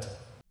about it.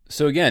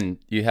 So again,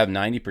 you have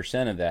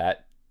 90% of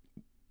that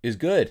is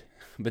good.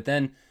 But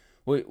then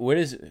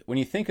when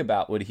you think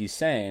about what he's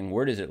saying,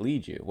 where does it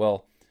lead you?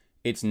 Well,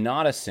 it's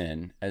not a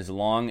sin as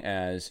long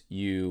as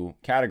you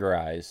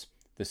categorize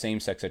the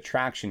same-sex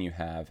attraction you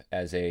have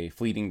as a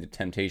fleeting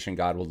temptation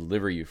God will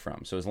deliver you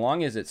from. So as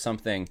long as it's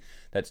something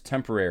that's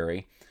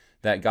temporary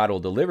that God will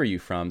deliver you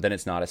from, then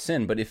it's not a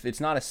sin. But if it's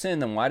not a sin,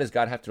 then why does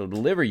God have to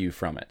deliver you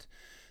from it?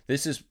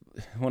 This is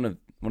one of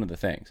the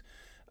things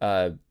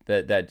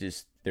that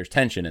just, there's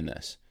tension in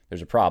this.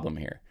 There's a problem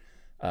here.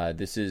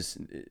 This is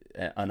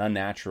an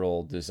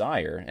unnatural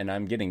desire, and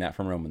I'm getting that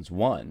from Romans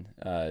 1,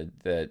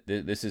 that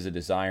this is a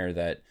desire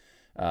that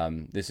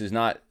this is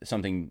not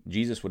something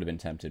Jesus would have been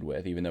tempted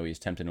with, even though he's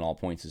tempted in all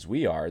points as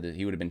we are, that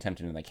he would have been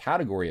tempted in the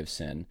category of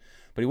sin,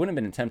 but he wouldn't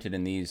have been tempted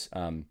in these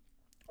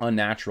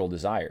unnatural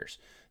desires,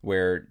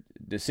 where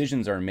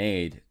decisions are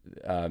made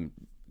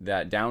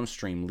that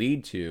downstream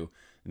lead to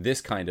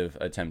this kind of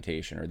a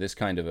temptation or this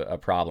kind of a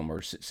problem,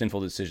 or sinful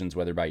decisions,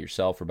 whether by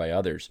yourself or by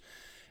others.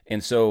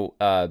 And so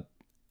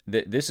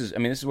this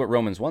is what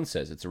Romans 1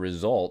 says. It's a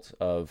result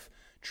of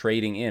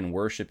trading in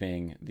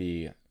worshiping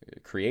the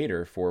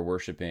Creator for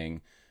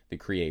worshiping the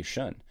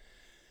creation.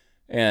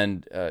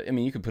 And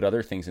you could put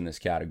other things in this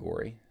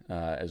category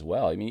as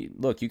well. I mean,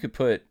 look, you could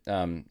put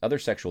other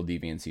sexual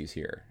deviancies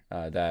here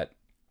that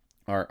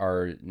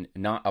are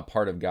not a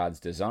part of God's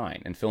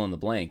design, and fill in the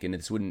blank, and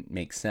this wouldn't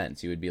make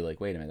sense. You would be like,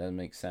 wait a minute, that doesn't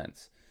make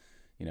sense.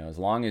 As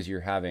long as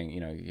you're having,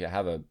 you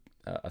have a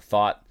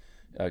thought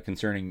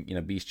concerning,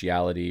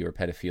 bestiality or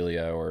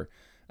pedophilia, or,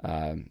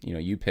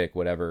 you pick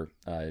whatever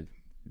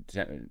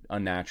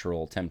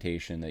unnatural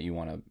temptation that you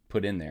want to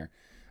put in there.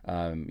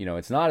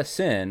 It's not a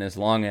sin as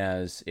long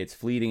as it's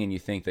fleeting and you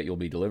think that you'll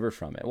be delivered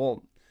from it.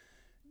 Well,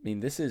 I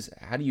mean,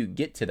 how do you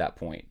get to that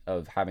point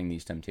of having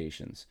these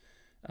temptations?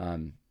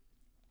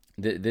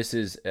 This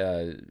is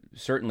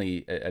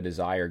certainly a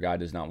desire God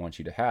does not want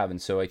you to have.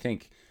 And so I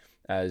think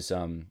as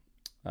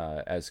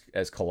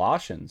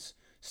Colossians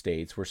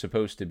states, we're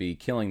supposed to be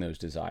killing those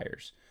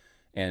desires.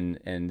 And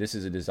this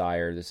is a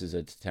desire, this is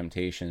a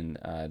temptation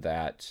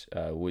that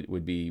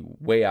would be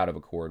way out of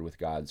accord with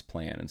God's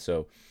plan. And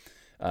so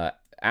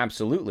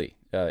absolutely,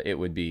 it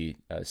would be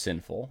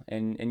sinful,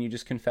 and you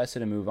just confess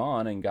it and move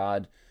on, and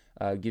God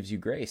gives you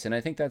grace. And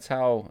I think that's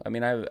how, I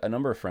have a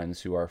number of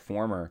friends who are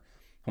former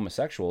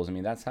homosexuals.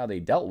 That's how they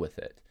dealt with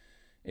it.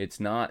 It's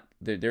not,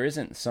 there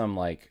isn't some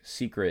like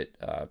secret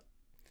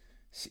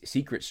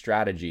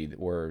strategy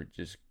or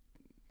just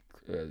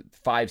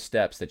 5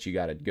 steps that you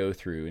got to go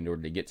through in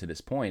order to get to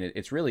this point.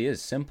 It's really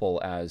as simple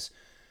as,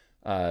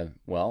 I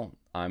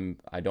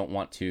don't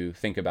want to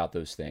think about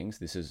those things.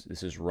 This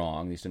is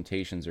wrong. These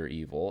temptations are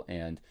evil,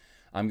 and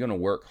I'm going to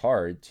work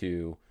hard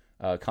to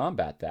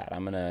combat that.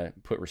 I'm going to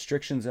put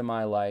restrictions in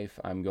my life.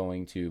 I'm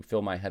going to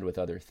fill my head with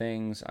other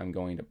things. I'm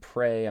going to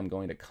pray. I'm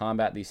going to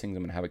combat these things.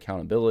 I'm going to have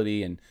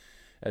accountability, and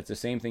it's the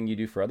same thing you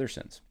do for other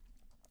sins.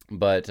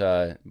 But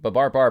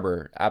Bart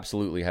Barber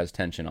absolutely has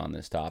tension on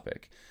this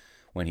topic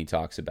when he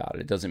talks about it.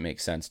 It doesn't make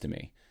sense to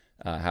me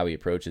how he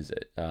approaches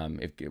it.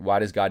 Why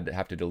does God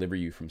have to deliver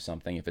you from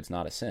something if it's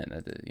not a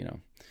sin?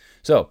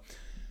 So,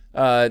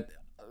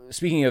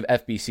 speaking of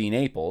FBC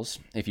Naples,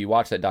 if you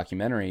watch that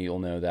documentary, you'll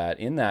know that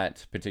in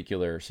that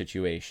particular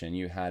situation,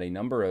 you had a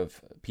number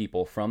of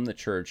people from the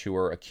church who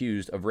were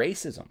accused of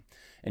racism.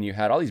 And you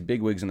had all these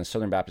bigwigs in the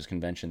Southern Baptist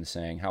Convention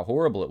saying how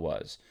horrible it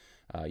was.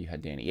 You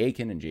had Danny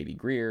Akin and J.D.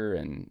 Greer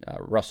and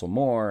Russell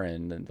Moore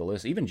and the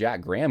list. Even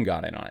Jack Graham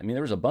got in on it.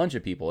 There was a bunch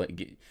of people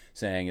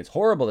saying it's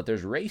horrible that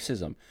there's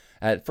racism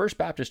at First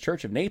Baptist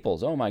Church of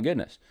Naples. Oh, my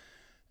goodness.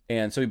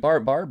 And so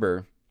Bart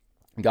Barber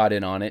got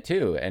in on it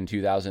too.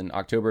 In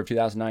October of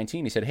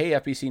 2019, he said, "Hey,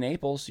 FBC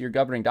Naples, your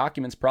governing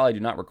documents probably do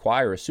not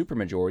require a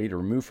supermajority to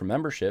remove from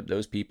membership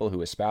those people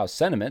who espouse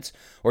sentiments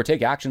or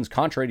take actions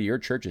contrary to your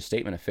church's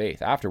statement of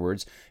faith.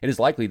 Afterwards, it is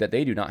likely that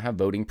they do not have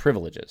voting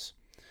privileges."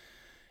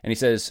 And he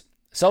says,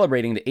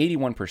 celebrating the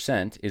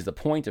 81% is the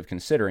point of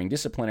considering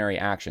disciplinary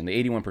action. The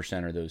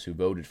 81% are those who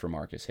voted for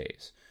Marcus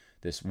Hayes,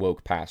 this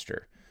woke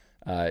pastor.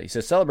 He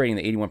says, celebrating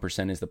the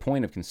 81% is the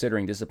point of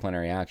considering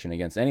disciplinary action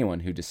against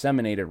anyone who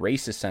disseminated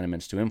racist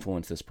sentiments to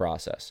influence this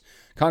process.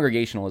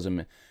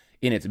 Congregationalism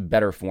in its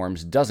better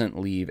forms doesn't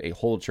leave a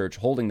whole church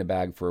holding the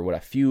bag for what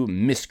a few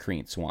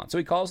miscreants want. So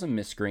he calls them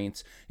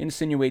miscreants,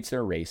 insinuates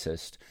they're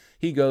racist.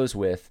 He goes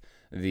with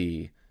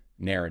the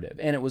narrative,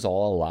 and it was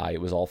all a lie.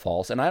 It was all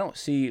false, and I don't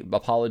see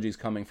apologies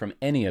coming from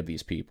any of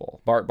these people,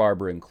 Bart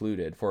Barber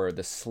included, for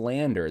the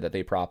slander that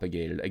they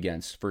propagated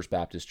against First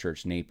Baptist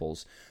Church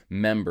Naples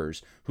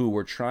members who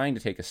were trying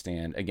to take a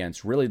stand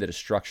against really the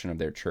destruction of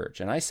their church.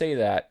 And I say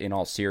that in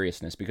all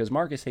seriousness because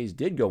Marcus Hayes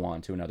did go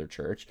on to another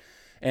church,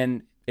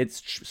 and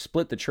it's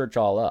split the church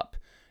all up.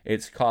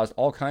 It's caused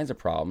all kinds of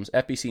problems.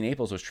 FBC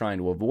Naples was trying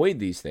to avoid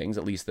these things,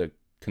 at least the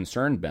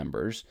concerned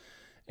members,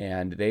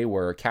 and they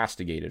were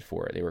castigated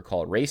for it. They were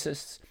called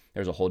racists.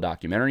 There's a whole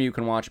documentary you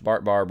can watch.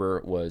 Bart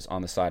Barber was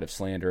on the side of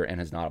slander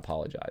and has not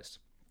apologized.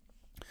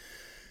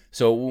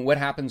 So what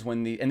happens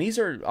when and these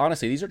are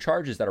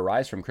charges that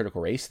arise from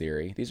critical race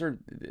theory. These are,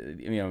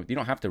 you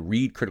don't have to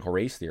read critical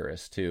race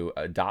theorists to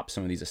adopt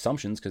some of these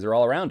assumptions because they're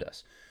all around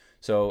us.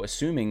 So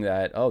assuming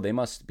that, they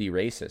must be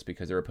racist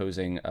because they're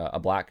opposing a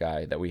black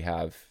guy that we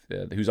have,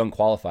 who's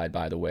unqualified,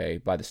 by the way,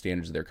 by the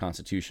standards of their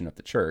constitution of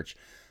the church,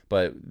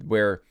 but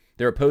where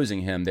they're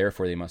opposing him,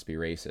 therefore they must be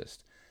racist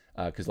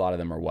because a lot of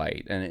them are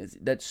white. And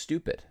that's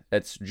stupid.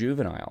 That's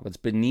juvenile. That's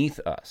beneath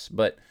us.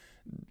 But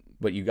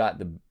you got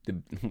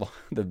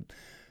the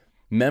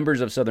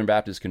members of Southern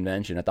Baptist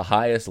Convention at the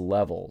highest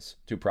levels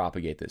to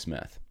propagate this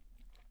myth.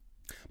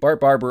 Bart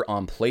Barber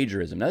on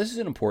plagiarism. Now, this is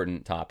an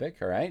important topic,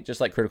 all right?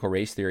 Just like critical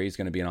race theory is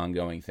going to be an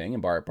ongoing thing,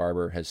 and Bart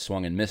Barber has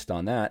swung and missed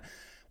on that.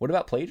 What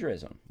about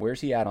plagiarism? Where's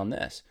he at on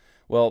this?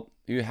 Well,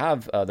 you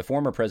have the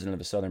former president of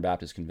the Southern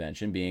Baptist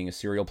Convention being a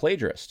serial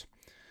plagiarist.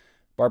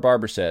 Bart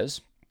Barber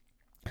says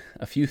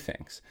a few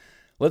things.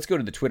 Let's go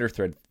to the Twitter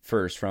thread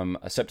first from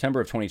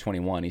September of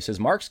 2021. He says,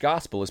 Mark's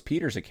gospel is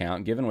Peter's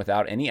account given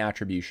without any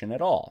attribution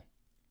at all.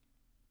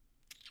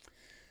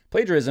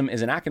 Plagiarism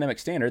is an academic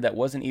standard that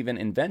wasn't even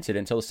invented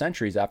until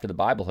centuries after the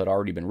Bible had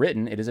already been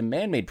written. It is a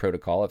man-made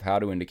protocol of how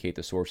to indicate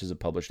the sources of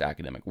published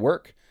academic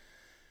work.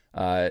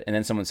 And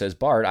then someone says,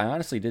 Bart, I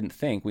honestly didn't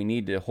think we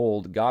need to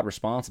hold God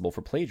responsible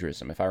for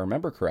plagiarism. If I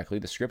remember correctly,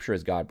 the scripture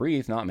is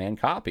God-breathed, not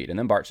man-copied. And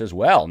then Bart says,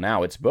 well,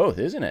 now it's both,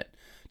 isn't it?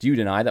 Do you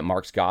deny that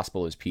Mark's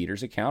gospel is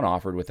Peter's account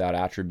offered without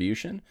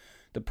attribution?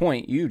 The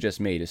point you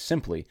just made is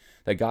simply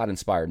that God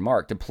inspired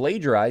Mark to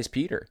plagiarize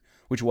Peter,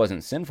 which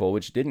wasn't sinful,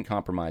 which didn't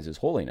compromise his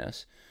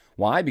holiness.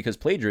 Why? Because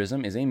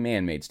plagiarism is a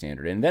man-made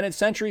standard. Invented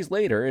centuries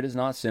later, it is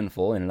not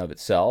sinful in and of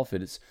itself.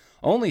 It is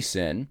only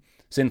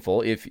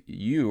sinful if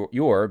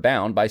you're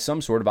bound by some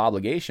sort of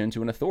obligation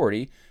to an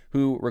authority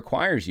who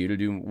requires you to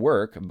do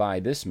work by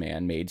this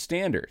man-made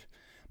standard.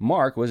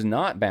 Mark was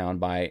not bound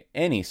by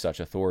any such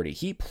authority.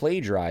 He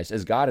plagiarized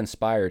as God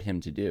inspired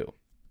him to do.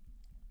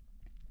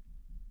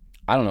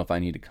 I don't know if I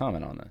need to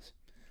comment on this.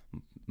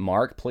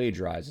 Mark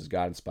plagiarized as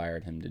God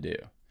inspired him to do.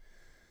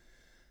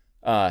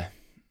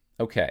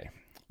 Okay.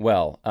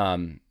 Well,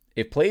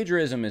 if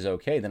plagiarism is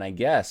okay, then I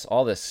guess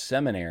all the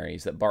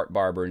seminaries that Bart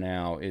Barber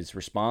now is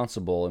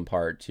responsible in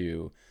part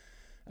to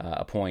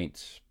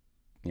appoint,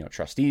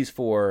 trustees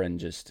for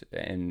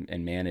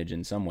and manage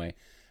in some way,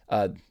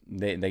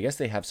 they guess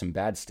they have some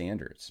bad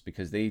standards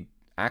because they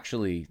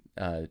actually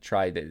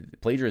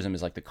plagiarism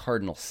is like the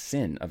cardinal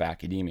sin of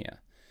academia.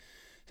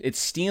 It's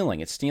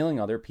stealing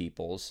other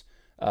people's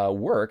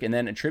work and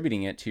then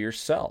attributing it to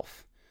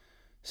yourself.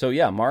 So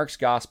yeah, Mark's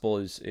gospel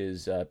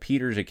is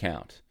Peter's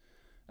account.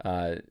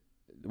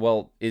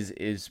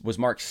 Was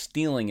Mark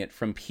stealing it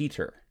from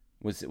Peter?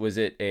 Was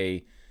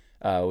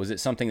it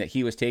something that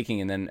he was taking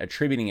and then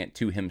attributing it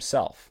to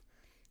himself?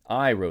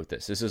 I wrote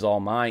this. This is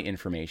all my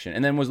information.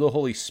 And then was the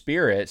Holy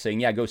Spirit saying,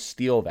 yeah, go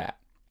steal that?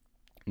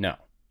 No,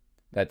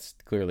 that's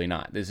clearly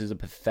not. This is a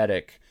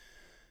pathetic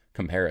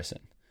comparison.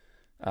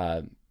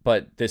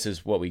 But this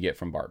is what we get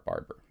from Bart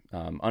Barber.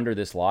 Under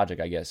this logic,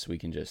 I guess we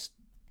can just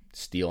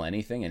steal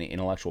anything, any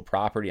intellectual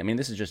property. I mean,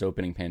 this is just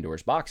opening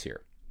Pandora's box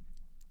here.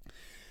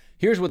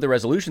 Here's what the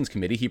resolutions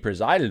committee he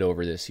presided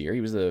over this year, he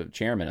was the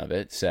chairman of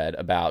it, said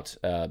about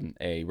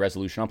a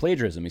resolution on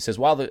plagiarism. He says,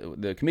 while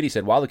the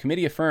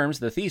committee affirms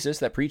the thesis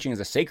that preaching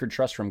is a sacred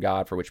trust from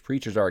God for which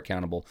preachers are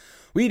accountable,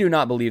 we do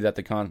not believe that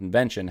the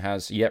convention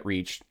has yet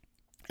reached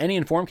any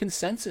informed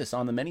consensus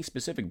on the many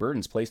specific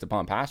burdens placed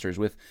upon pastors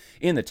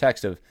within the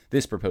text of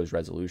this proposed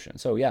resolution.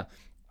 So yeah,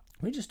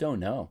 we just don't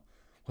know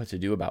what to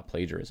do about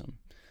plagiarism.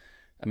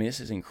 I mean,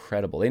 this is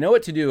incredible. They know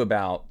what to do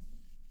about,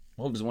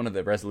 what was one of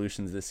the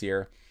resolutions this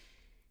year?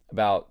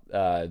 About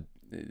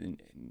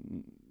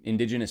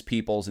indigenous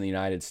peoples in the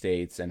United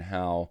States and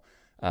how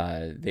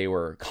they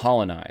were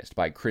colonized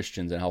by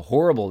Christians and how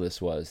horrible this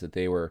was, that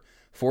they were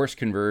forced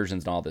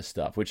conversions and all this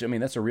stuff, which, I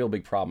mean, that's a real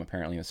big problem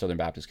apparently in the Southern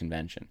Baptist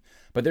Convention.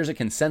 But there's a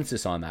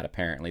consensus on that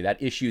apparently,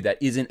 that issue that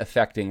isn't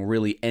affecting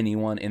really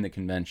anyone in the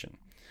convention.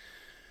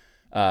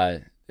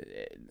 Not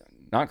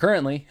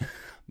currently,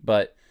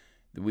 but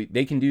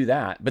they can do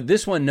that. But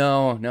this one,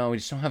 no, we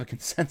just don't have a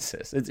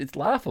consensus. It's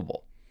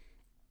laughable.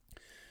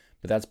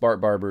 But that's Bart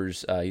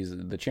Barber's, he's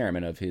the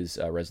chairman of his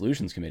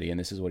resolutions committee, and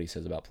this is what he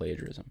says about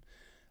plagiarism.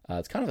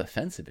 It's kind of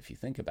offensive if you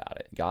think about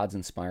it. God's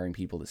inspiring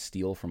people to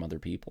steal from other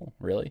people,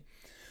 really?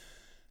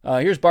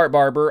 Here's Bart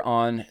Barber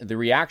on the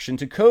reaction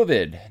to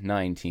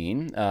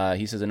COVID-19.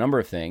 He says a number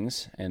of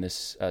things, and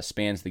this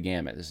spans the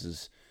gamut. This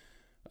is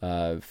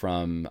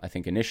from, I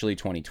think, initially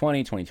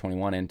 2020,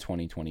 2021, and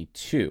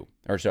 2022.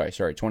 Or sorry,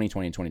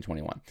 2020 and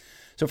 2021.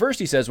 So first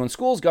he says, when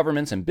schools,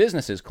 governments, and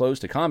businesses close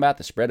to combat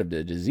the spread of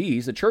the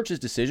disease, the church's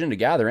decision to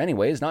gather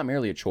anyway is not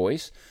merely a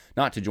choice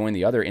not to join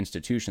the other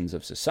institutions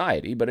of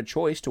society, but a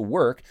choice to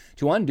work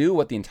to undo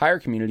what the entire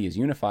community is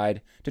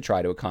unified to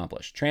try to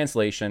accomplish.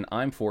 Translation,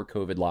 I'm for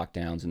COVID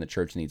lockdowns and the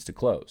church needs to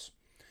close.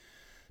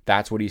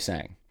 That's what he's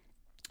saying.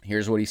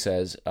 Here's what he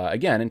says,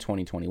 again, in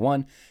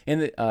 2021.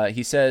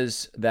 He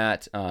says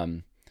that,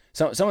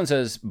 someone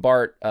says,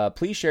 Bart,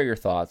 please share your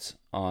thoughts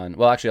on,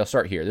 well, actually, I'll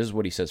start here. This is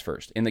what he says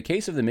first. In the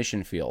case of the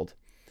mission field,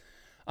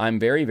 I'm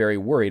very, very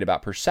worried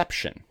about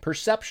perception.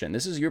 Perception.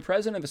 This is your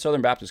president of the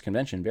Southern Baptist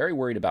Convention, very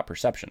worried about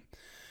perception.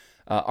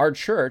 Our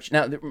church,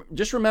 now,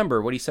 just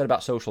remember what he said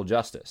about social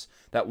justice,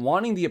 that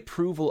wanting the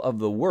approval of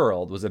the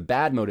world was a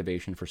bad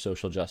motivation for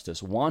social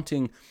justice.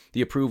 Wanting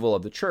the approval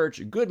of the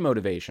church, good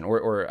motivation,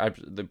 or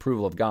the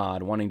approval of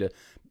God, wanting to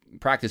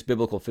practice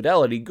biblical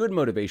fidelity, good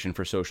motivation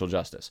for social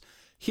justice.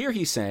 Here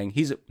he's saying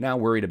he's now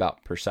worried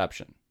about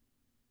perception.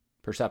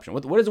 Perception.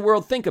 What does the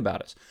world think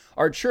about us?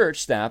 Our church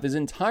staff is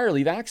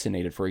entirely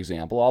vaccinated, for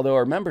example, although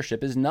our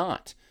membership is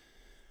not.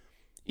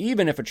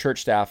 Even if a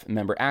church staff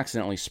member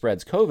accidentally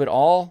spreads COVID,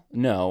 all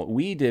know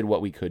we did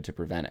what we could to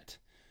prevent it.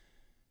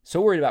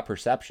 So worried about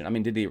perception. I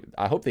mean,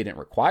 I hope they didn't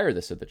require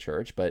this at the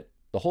church, but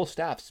the whole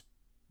staff's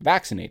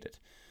vaccinated.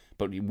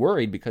 But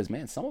worried because,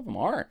 man, some of them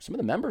aren't. Some of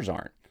the members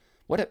aren't.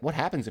 What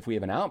happens if we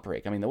have an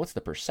outbreak? I mean, what's the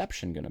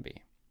perception going to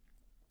be?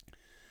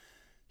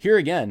 Here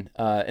again,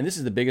 and this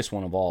is the biggest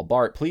one of all,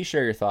 Bart, please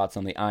share your thoughts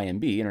on the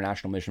IMB,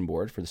 International Mission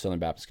Board for the Southern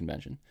Baptist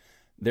Convention,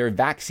 their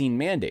vaccine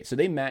mandate. So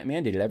they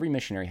mandated every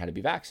missionary had to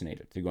be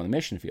vaccinated to go on the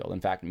mission field.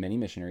 In fact, many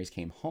missionaries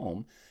came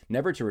home,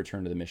 never to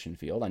return to the mission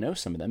field. I know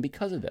some of them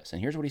because of this.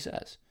 And here's what he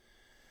says.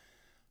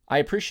 I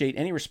appreciate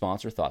any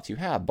response or thoughts you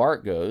have.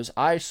 Bart goes,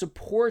 I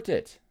support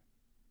it.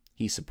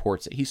 He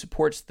supports it. He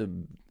supports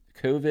the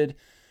COVID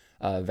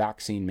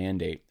vaccine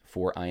mandate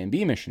for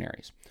IMB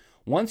missionaries.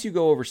 Once you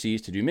go overseas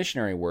to do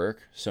missionary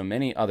work, so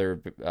many other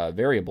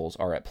variables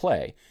are at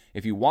play.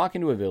 If you walk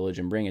into a village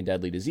and bring a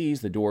deadly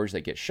disease, the doors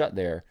that get shut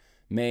there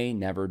may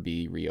never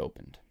be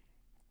reopened.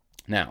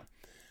 Now,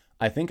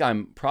 I think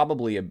I'm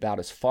probably about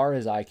as far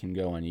as I can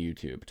go on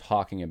YouTube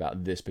talking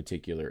about this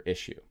particular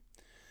issue.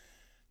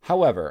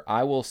 However,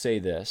 I will say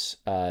this,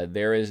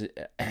 there is,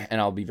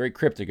 and I'll be very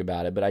cryptic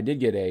about it, but I did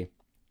get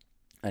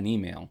an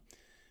email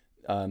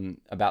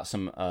about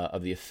some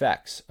of the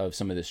effects of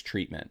some of this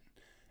treatment.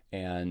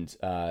 And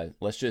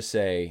let's just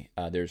say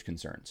there's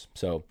concerns.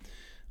 So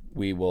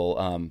we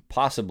will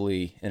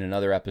possibly in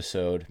another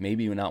episode,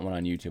 maybe not one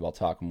on YouTube, I'll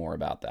talk more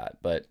about that.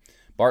 But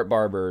Bart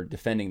Barber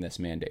defending this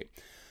mandate.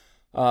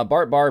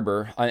 Bart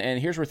Barber, and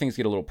here's where things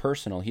get a little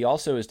personal, he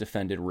also has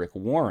defended Rick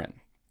Warren.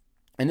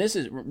 And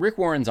Rick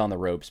Warren's on the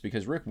ropes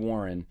because Rick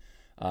Warren,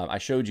 I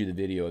showed you the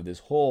video of this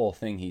whole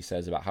thing he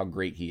says about how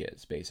great he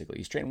is, basically.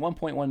 He's trained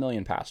 1.1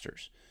 million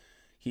pastors.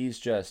 He's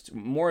just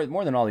more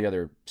than all the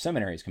other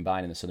seminaries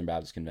combined in the Southern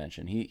Baptist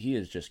Convention. He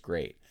is just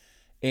great.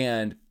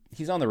 And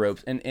he's on the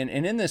ropes. And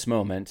in this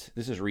moment,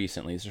 this is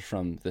recently, this is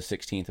from the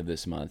 16th of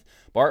this month,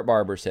 Bart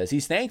Barber says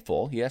he's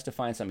thankful, he has to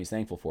find something he's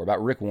thankful for,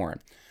 about Rick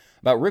Warren.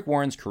 About Rick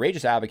Warren's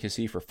courageous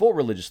advocacy for full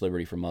religious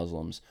liberty for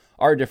Muslims.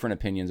 Our different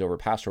opinions over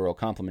pastoral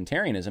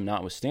complementarianism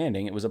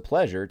notwithstanding, it was a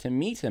pleasure to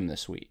meet him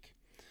this week.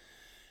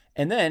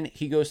 And then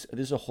he goes,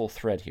 there's a whole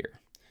thread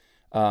here.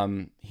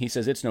 He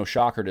says, it's no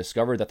shocker to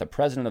discover that the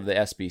president of the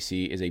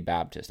SBC is a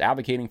Baptist.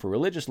 Advocating for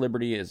religious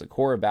liberty is the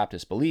core of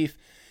Baptist belief.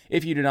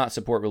 If you do not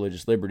support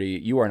religious liberty,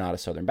 you are not a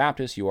Southern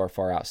Baptist. You are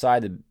far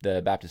outside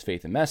the Baptist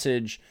faith and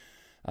message.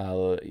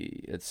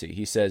 Let's see.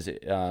 He says,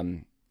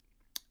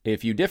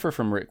 if you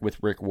differ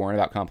with Rick Warren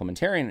about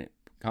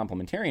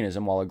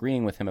complementarianism while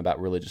agreeing with him about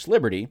religious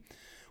liberty,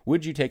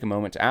 would you take a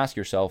moment to ask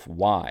yourself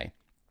why?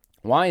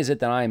 Why is it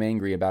that I am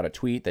angry about a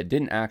tweet that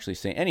didn't actually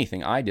say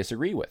anything I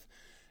disagree with?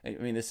 I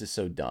mean, this is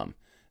so dumb.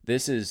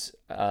 This is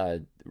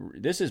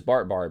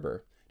Bart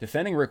Barber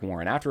defending Rick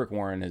Warren after Rick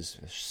Warren has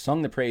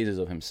sung the praises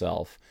of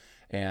himself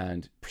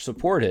and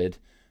supported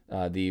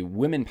the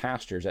women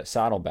pastors at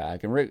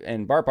Saddleback.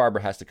 And Bart Barber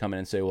has to come in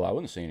and say, well, I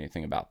wouldn't say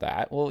anything about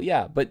that. Well,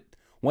 yeah, but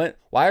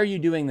why are you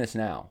doing this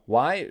now?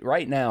 Why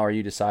right now are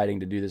you deciding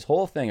to do this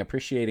whole thing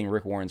appreciating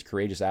Rick Warren's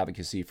courageous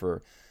advocacy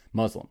for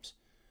Muslims?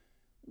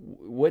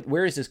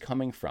 Where is this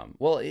coming from?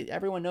 Well,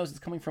 everyone knows it's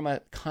coming from a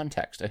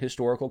context, a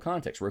historical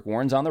context. Rick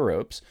Warren's on the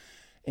ropes,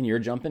 and you're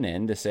jumping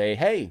in to say,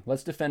 hey,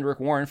 let's defend Rick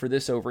Warren for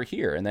this over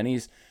here. And then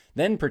he's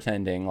then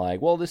pretending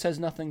like, well, this has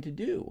nothing to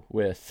do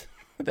with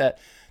the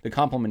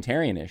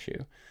complementarian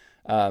issue.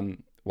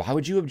 Why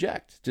would you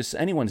object? Just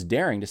anyone's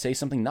daring to say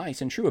something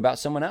nice and true about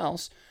someone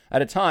else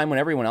at a time when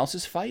everyone else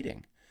is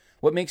fighting.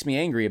 What makes me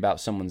angry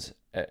about someone's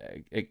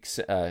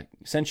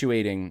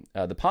accentuating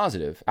the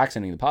positive,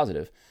 accenting the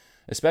positive,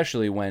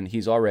 especially when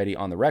he's already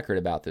on the record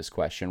about this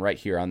question right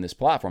here on this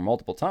platform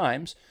multiple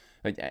times.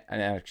 And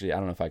actually, I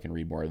don't know if I can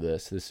read more of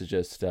this. This is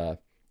just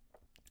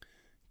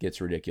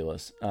gets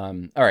ridiculous.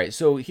 All right,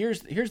 so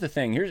here's the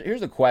thing.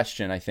 Here's the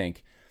question, I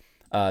think,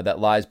 that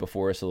lies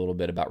before us a little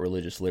bit about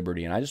religious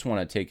liberty. And I just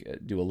want to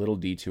do a little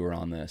detour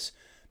on this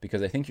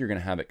because I think you're going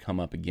to have it come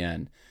up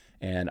again.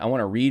 And I want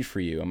to read for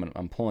you.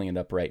 I'm pulling it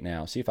up right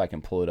now. See if I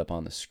can pull it up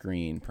on the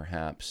screen,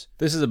 perhaps.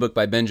 This is a book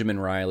by Benjamin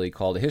Riley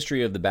called A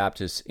History of the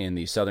Baptists in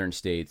the Southern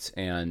States.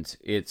 And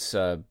it's,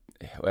 at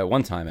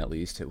one time at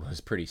least, it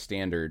was pretty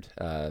standard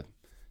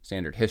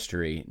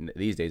history.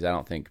 These days, I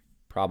don't think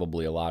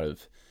probably a lot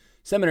of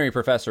seminary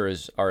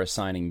professors are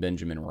assigning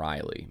Benjamin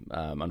Riley,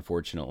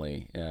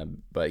 unfortunately.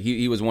 But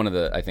he was one of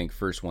the, I think,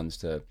 first ones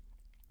to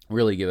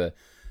really give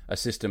a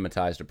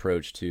systematized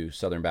approach to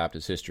Southern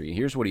Baptist history.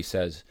 Here's what he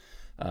says.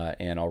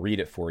 And I'll read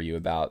it for you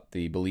about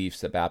the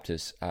beliefs that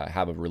Baptists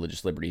have of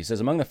religious liberty. He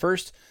says, among the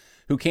first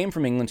who came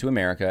from England to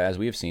America, as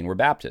we have seen, were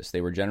Baptists.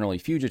 They were generally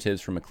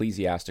fugitives from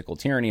ecclesiastical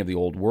tyranny of the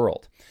old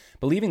world.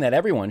 Believing that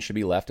everyone should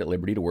be left at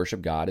liberty to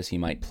worship God as he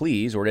might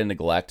please, or to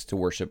neglect to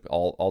worship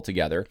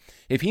altogether,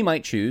 if he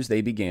might choose,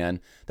 they began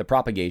the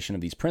propagation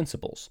of these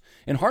principles.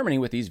 In harmony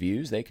with these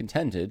views, they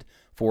contended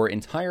for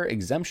entire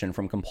exemption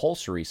from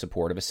compulsory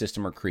support of a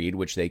system or creed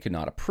which they could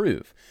not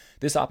approve.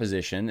 This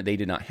opposition they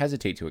did not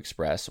hesitate to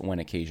express when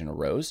occasion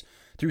arose.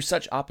 Through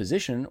such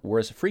opposition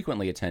was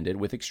frequently attended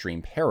with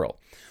extreme peril.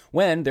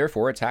 When,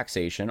 therefore, a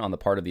taxation on the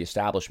part of the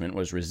establishment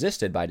was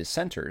resisted by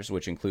dissenters,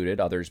 which included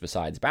others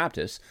besides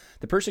Baptists,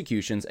 the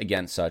persecutions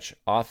against such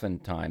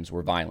oftentimes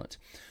were violent.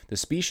 The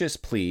specious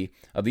plea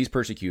of these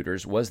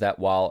persecutors was that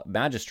while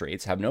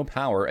magistrates have no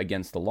power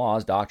against the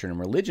laws, doctrine, and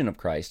religion of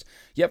Christ,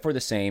 yet for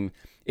the same,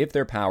 if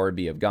their power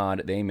be of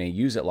God, they may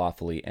use it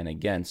lawfully and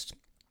against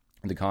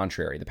the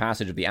contrary. The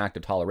passage of the Act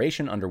of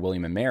Toleration under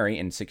William and Mary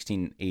in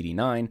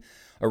 1689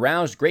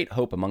 aroused great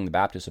hope among the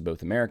Baptists of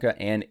both America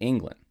and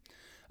England.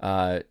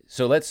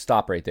 So let's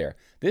stop right there.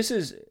 This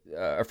is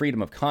a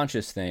freedom of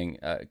conscience thing,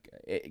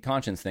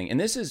 and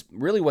this is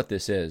really what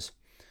this is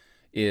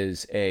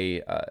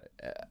a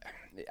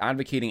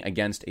advocating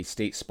against a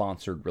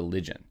state-sponsored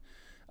religion.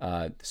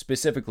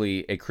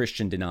 Specifically a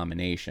Christian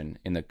denomination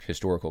in the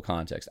historical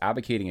context,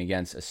 advocating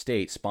against a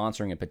state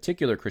sponsoring a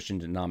particular Christian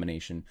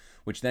denomination,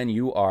 which then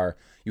you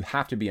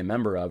have to be a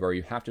member of, or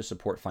you have to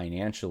support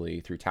financially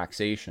through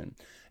taxation.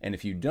 And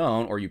if you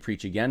don't, or you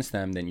preach against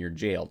them, then you're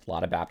jailed. A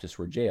lot of Baptists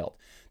were jailed.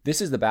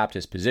 This is the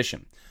Baptist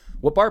position.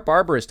 What Bart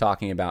Barber is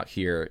talking about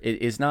here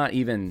is not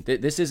even,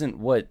 this isn't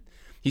what,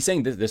 he's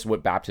saying this is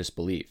what Baptists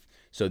believe.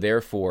 So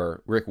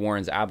therefore, Rick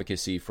Warren's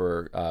advocacy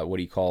for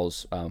what he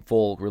calls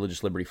full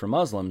religious liberty for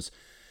Muslims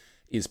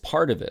is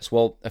part of this.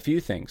 Well, a few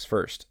things.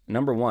 First,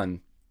 number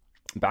one,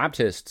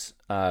 Baptists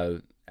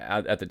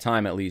at the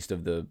time, at least,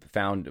 of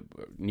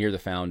near the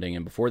founding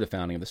and before the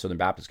founding of the Southern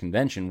Baptist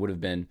Convention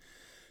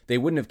they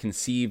wouldn't have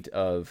conceived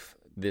of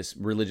this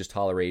religious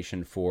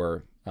toleration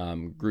for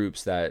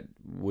groups that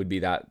would be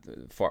that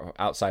far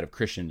outside of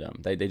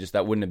Christendom.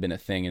 That wouldn't have been a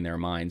thing in their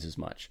minds as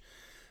much.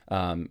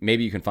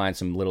 Maybe you can find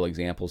some little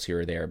examples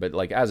here or there, but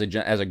like as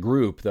a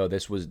group, though,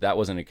 that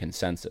wasn't a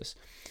consensus.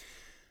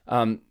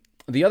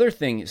 The other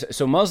thing,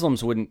 so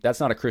Muslims that's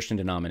not a Christian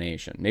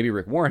denomination. Maybe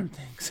Rick Warren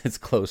thinks it's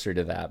closer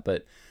to that,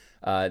 but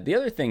the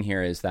other thing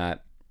here is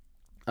that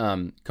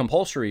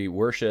compulsory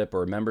worship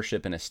or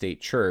membership in a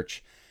state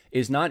church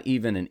is not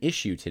even an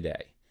issue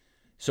today.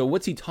 So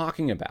what's he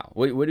talking about?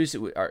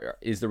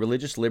 Is the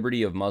religious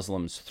liberty of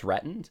Muslims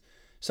threatened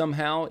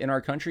somehow in our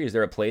country? Is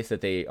there a place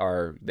that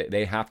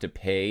they have to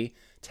pay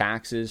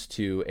taxes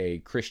to a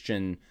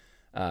Christian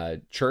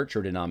church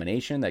or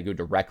denomination that go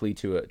directly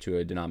to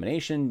a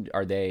denomination?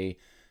 Are they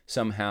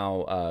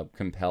somehow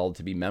compelled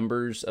to be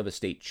members of a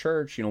state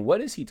church? What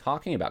is he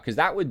talking about? Because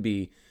that would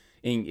be,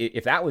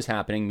 if that was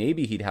happening,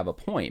 maybe he'd have a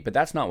point, but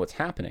that's not what's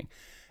happening.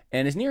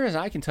 And as near as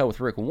I can tell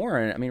with Rick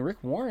Warren, I mean,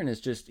 Rick Warren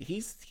is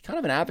he's kind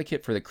of an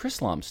advocate for the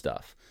Chrislam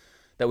stuff,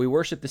 that we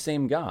worship the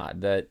same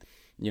God, that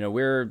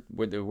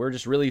we're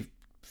just really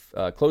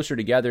closer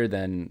together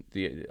than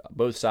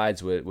both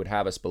sides would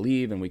have us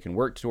believe, and we can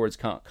work towards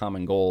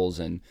common goals.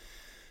 And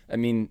I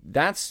mean,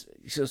 that's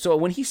so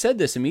when he said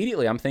this,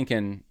 immediately I'm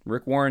thinking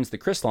Rick Warren's the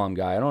Chrislam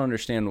guy. I don't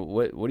understand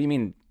what do you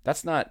mean?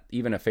 That's not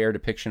even a fair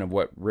depiction of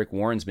what Rick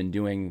Warren's been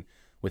doing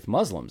with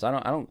Muslims. I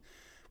don't.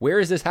 Where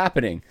is this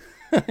happening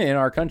in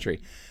our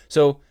country?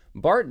 So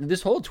Bart,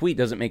 this whole tweet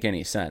doesn't make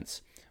any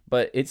sense.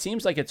 But it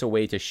seems like it's a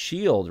way to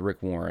shield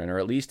Rick Warren, or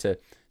at least to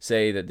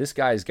say that this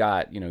guy's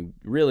got,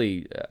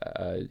 really,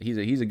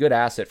 he's a good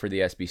asset for the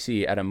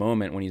SBC at a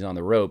moment when he's on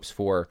the ropes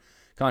for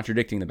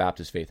contradicting the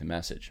Baptist faith and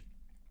message.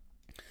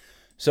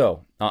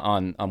 So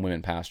on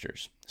women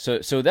pastors.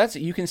 So that's,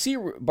 you can see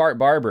Bart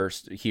Barber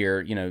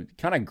here,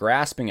 kind of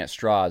grasping at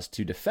straws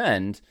to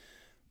defend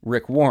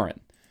Rick Warren.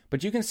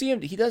 But you can see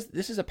him,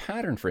 this is a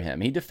pattern for him.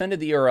 He defended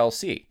the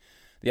ERLC,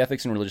 the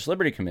Ethics and Religious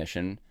Liberty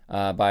Commission,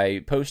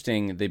 by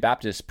posting the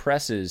Baptist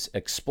Press's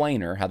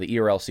explainer, how the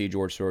ERLC,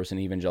 George Soros, and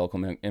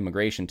Evangelical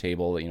Immigration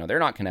Table, they're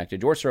not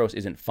connected. George Soros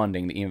isn't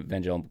funding the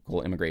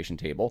Evangelical Immigration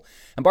Table.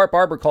 And Bart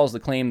Barber calls the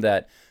claim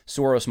that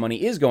Soros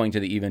money is going to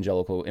the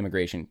Evangelical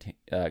Immigration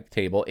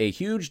Table a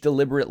huge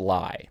deliberate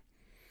lie.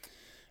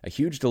 A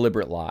huge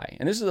deliberate lie.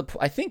 And this is,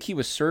 I think he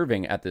was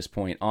serving at this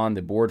point on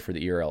the board for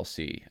the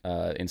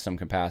ERLC in some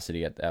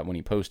capacity when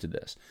he posted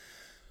this.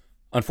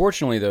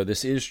 Unfortunately, though,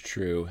 this is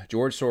true.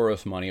 George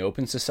Soros money,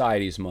 Open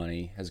Society's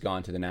money, has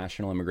gone to the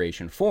National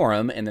Immigration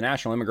Forum, and the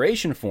National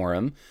Immigration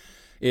Forum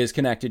is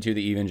connected to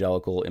the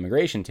Evangelical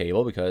Immigration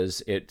Table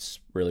because it's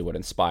really what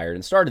inspired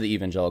and started the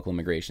Evangelical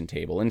Immigration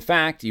Table. In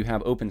fact, you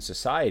have Open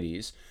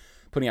Societies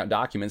putting out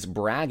documents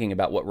bragging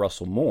about what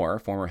Russell Moore,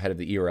 former head of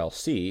the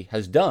ERLC,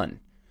 has done.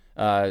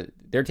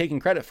 They're taking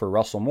credit for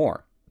Russell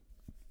Moore,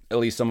 at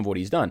least some of what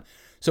he's done.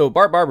 So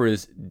Bart Barber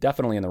is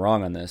definitely in the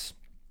wrong on this.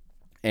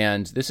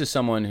 And this is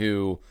someone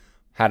who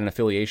had an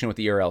affiliation with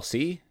the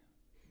ERLC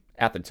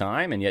at the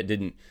time, and yet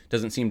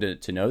doesn't seem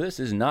to know this.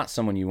 This is not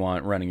someone you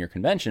want running your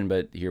convention,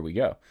 but here we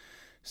go.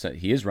 So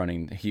he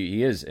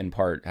is in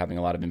part having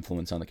a lot of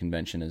influence on the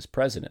convention as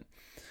president.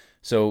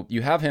 So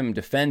you have him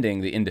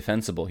defending the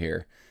indefensible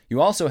here. You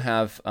also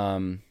have,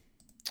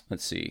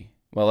 let's see.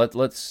 Well,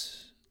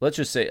 let's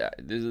just say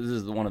this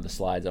is one of the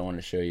slides I wanted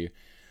to show you.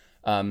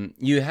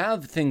 You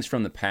have things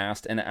from the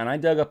past, and I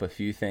dug up a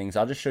few things.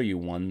 I'll just show you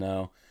one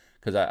though,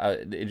 because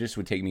it just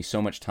would take me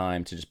so much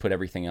time to just put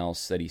everything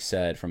else that he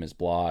said from his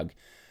blog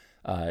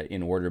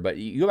in order. But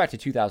you go back to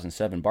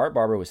 2007, Bart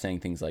Barber was saying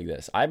things like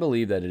this: I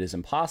believe that it is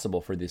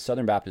impossible for the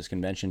Southern Baptist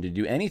Convention to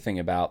do anything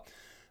about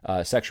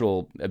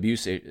sexual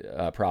abuse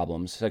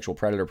problems, sexual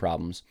predator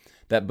problems,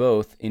 that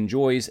both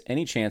enjoys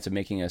any chance of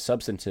making a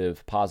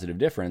substantive positive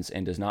difference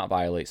and does not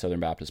violate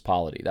Southern Baptist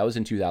polity. That was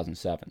in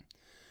 2007.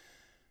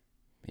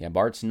 Yeah,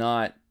 Bart's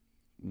now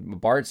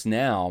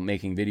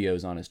making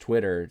videos on his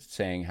Twitter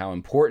saying how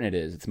important it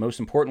is. It's the most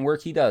important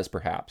work he does,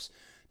 perhaps,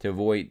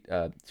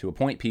 to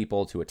appoint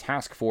people to a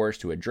task force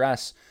to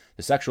address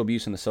the sexual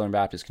abuse in the Southern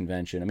Baptist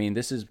Convention. I mean,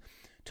 this is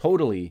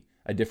totally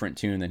a different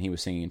tune than he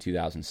was singing in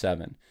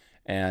 2007.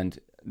 And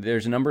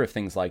there's a number of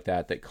things like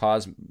that that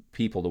cause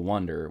people to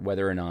wonder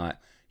whether or not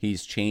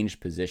he's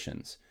changed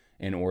positions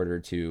in order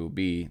to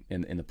be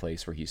in the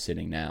place where he's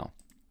sitting now.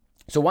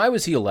 So why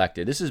was he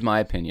elected? This is my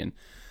opinion.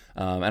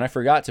 And I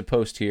forgot to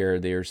post here,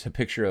 there's a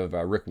picture of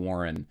Rick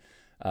Warren,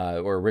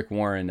 Rick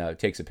Warren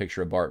takes a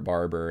picture of Bart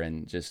Barber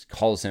and just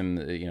calls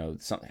him,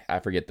 I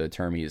forget the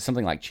term, he's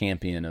something like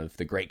champion of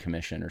the Great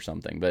Commission or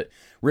something. But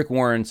Rick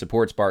Warren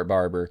supports Bart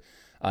Barber.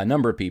 A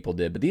number of people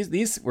did, but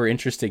these were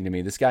interesting to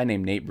me. This guy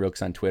named Nate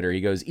Brooks on Twitter,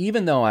 he goes,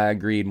 even though I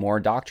agreed more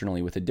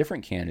doctrinally with a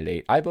different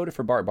candidate, I voted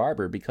for Bart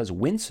Barber because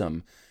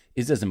winsome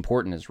is as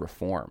important as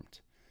reformed.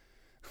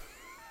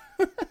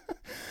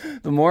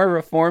 The more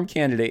reformed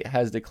candidate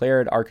has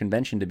declared our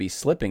convention to be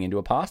slipping into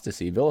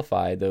apostasy,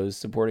 vilified those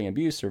supporting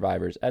abuse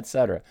survivors,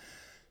 etc.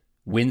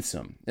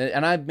 Winsome.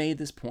 And I've made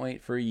this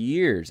point for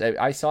years.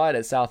 I saw it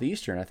at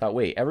Southeastern. I thought,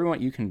 wait, everyone,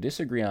 you can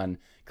disagree on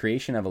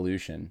creation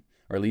evolution,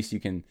 or at least you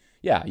can.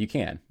 Yeah, you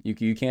can.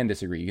 You can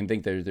disagree. You can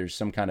think there's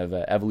some kind of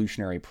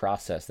evolutionary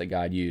process that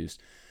God used.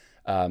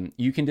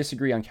 You can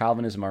disagree on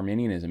Calvinism,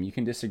 Arminianism. You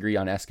can disagree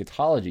on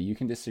eschatology. You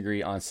can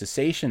disagree on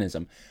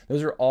cessationism.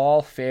 Those are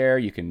all fair.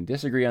 You can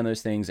disagree on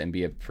those things and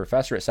be a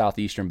professor at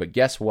Southeastern. But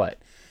guess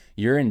what?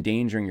 You're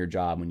endangering your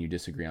job when you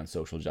disagree on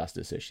social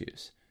justice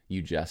issues.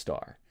 You just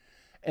are.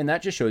 And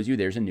that just shows you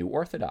there's a new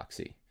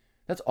orthodoxy.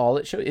 That's all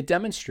it shows. It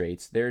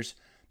demonstrates there's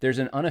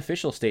an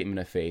unofficial statement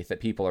of faith that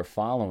people are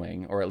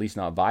following, or at least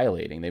not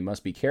violating. They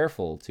must be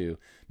careful to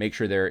make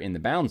sure they're in the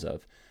bounds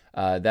of,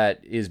 that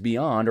is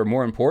beyond or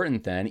more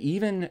important than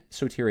even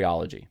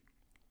soteriology.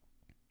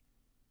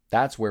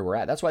 That's where we're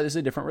at. That's why this is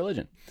a different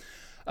religion.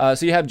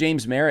 So you have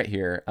James Merritt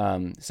here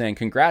saying,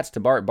 congrats to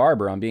Bart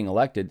Barber on being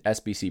elected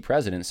SBC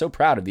president. So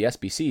proud of the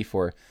SBC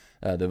for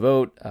the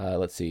vote.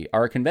 Let's see.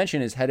 Our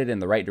convention is headed in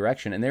the right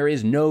direction, and there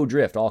is no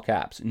drift, all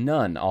caps.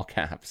 None, all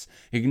caps.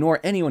 Ignore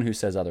anyone who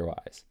says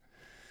otherwise.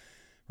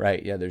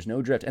 Right, yeah, there's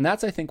no drift. And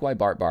that's, I think, why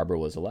Bart Barber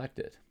was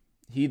elected.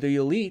 The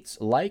elites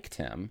liked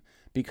him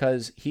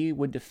because he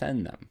would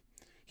defend them.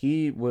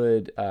 He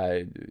would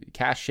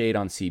cast shade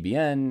on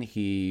CBN.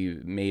 He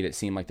made it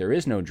seem like there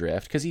is no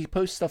drift because he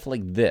posts stuff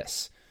like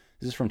this.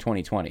 This is from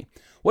 2020.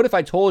 What if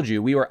I told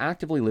you we were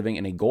actively living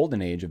in a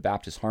golden age of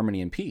Baptist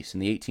harmony and peace? In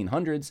the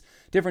 1800s,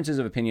 differences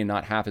of opinion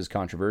not half as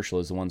controversial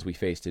as the ones we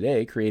face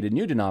today created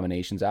new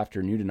denominations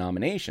after new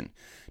denomination.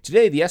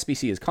 Today, the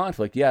SBC is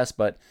conflict, yes,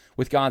 but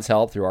with God's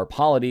help through our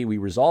polity, we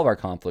resolve our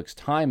conflicts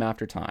time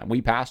after time.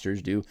 We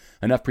pastors do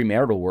enough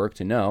premarital work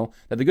to know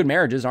that the good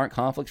marriages aren't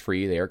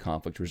conflict-free, they are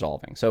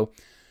conflict-resolving. So,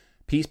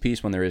 peace,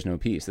 peace when there is no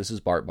peace. This is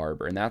Bart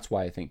Barber, and that's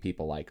why I think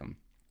people like him,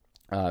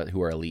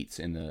 who are elites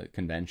in the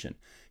convention.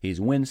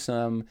 He's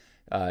winsome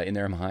in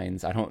their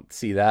minds. I don't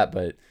see that,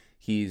 but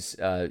he's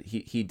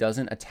he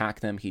doesn't attack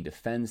them. He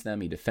defends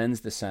them. He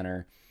defends the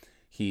center.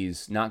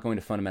 He's not going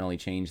to fundamentally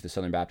change the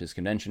Southern Baptist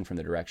Convention from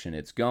the direction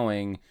it's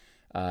going.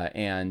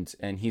 And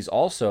he's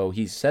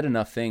said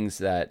enough things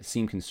that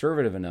seem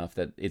conservative enough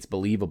that it's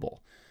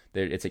believable.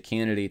 It's a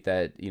candidate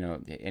that,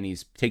 and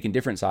he's taken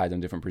different sides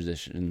on different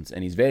positions,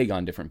 and he's vague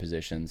on different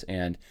positions.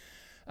 And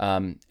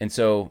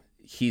so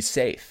he's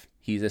safe.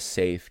 He's a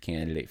safe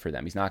candidate for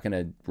them. He's not going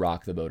to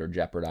rock the boat or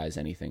jeopardize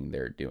anything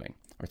they're doing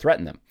or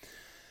threaten them.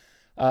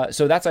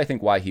 So that's, I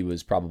think, why he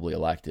was probably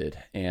elected.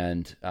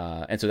 And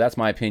so that's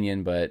my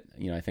opinion, but,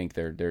 I think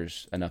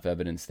there's enough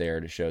evidence there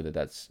to show that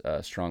that's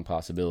a strong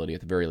possibility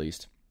at the very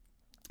least.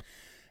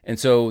 And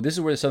so this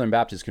is where the Southern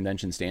Baptist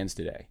Convention stands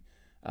today.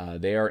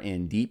 They are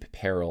in deep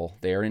peril,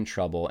 they are in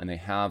trouble, and they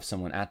have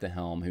someone at the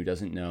helm who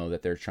doesn't know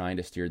that they're trying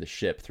to steer the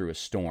ship through a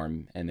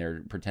storm, and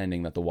they're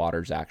pretending that the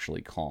water's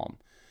actually calm,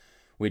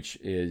 which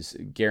is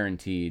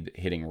guaranteed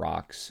hitting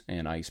rocks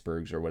and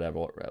icebergs or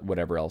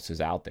whatever else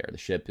is out there. The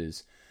ship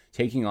is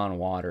taking on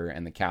water,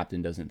 and the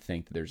captain doesn't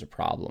think that there's a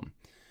problem.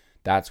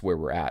 That's where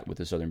we're at with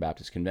the Southern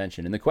Baptist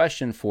Convention. And the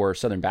question for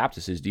Southern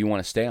Baptists is, do you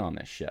want to stay on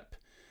this ship?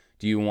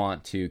 Do you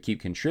want to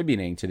keep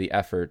contributing to the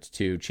effort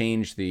to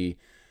change the,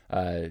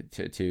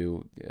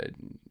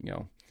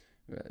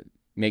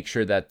 make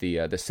sure that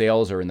the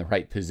sails are in the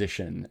right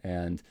position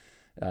and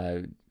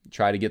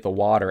try to get the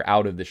water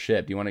out of the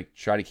ship? Do you want to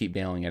try to keep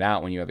bailing it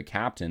out when you have a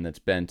captain that's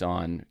bent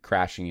on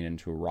crashing it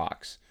into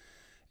rocks?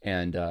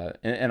 And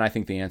I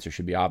think the answer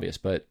should be obvious.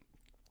 But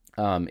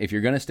if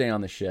you're going to stay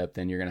on the ship,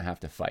 then you're going to have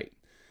to fight.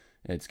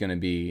 It's going to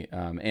be,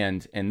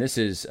 and this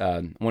is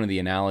one of the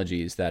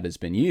analogies that has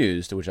been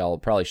used, which I'll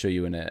probably show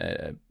you in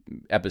an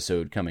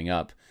episode coming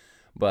up.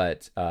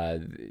 But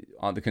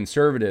on the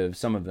conservative,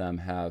 some of them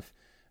have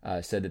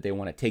said that they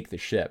want to take the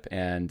ship.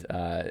 And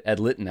Ed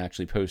Litton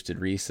actually posted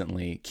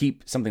recently,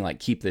 keep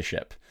the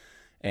ship.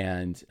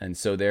 And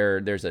so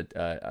there's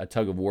a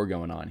tug of war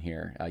going on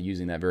here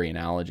using that very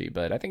analogy.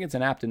 But I think it's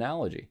an apt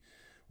analogy.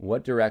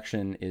 What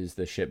direction is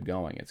the ship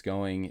going? It's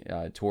going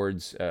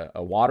towards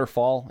a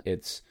waterfall.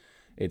 It's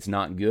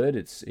not good.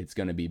 It's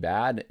going to be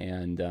bad.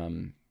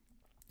 And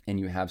and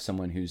you have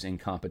someone who's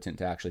incompetent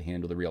to actually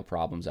handle the real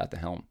problems at the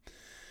helm.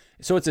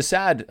 So it's a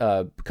sad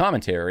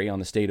commentary on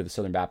the state of the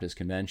Southern Baptist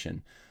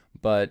Convention.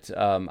 But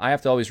I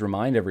have to always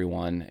remind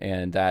everyone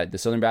and that the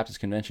Southern Baptist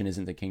Convention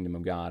isn't the kingdom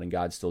of God, and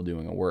God's still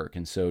doing a work.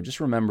 And so just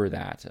remember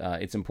that.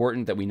 It's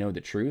important that we know the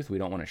truth. We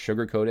don't want to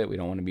sugarcoat it. We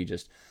don't want to be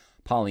just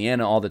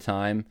Pollyanna all the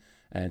time.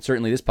 And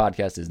certainly this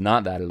podcast is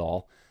not that at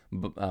all.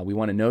 But, we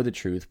want to know the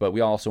truth, but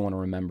we also want to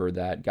remember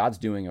that God's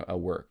doing a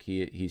work.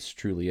 He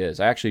truly is.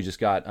 I actually just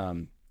got,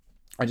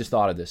 I just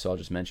thought of this, so I'll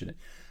just mention it.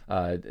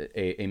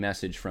 A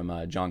message from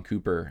John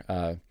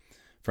Cooper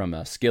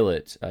from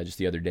Skillet just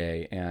the other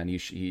day, and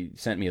he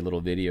sent me a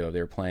little video.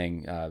 They were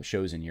playing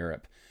shows in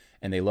Europe,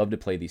 and they love to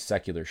play these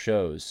secular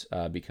shows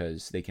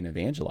because they can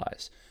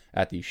evangelize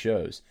at these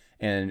shows.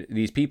 And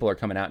these people are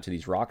coming out to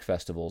these rock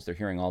festivals. They're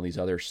hearing all these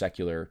other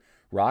secular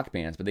rock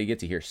bands, but they get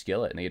to hear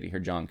Skillet and they get to hear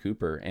John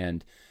Cooper,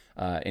 and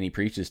he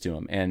preaches to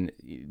them. And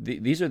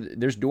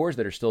there's doors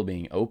that are still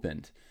being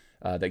opened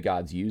that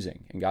God's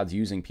using, and God's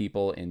using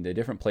people in the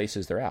different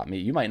places they're at. I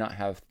mean, you might not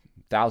have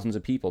thousands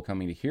of people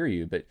coming to hear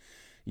you, but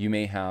you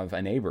may have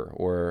a neighbor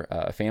or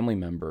a family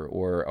member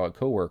or a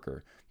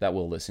coworker that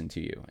will listen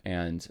to you,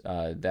 and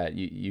that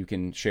you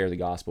can share the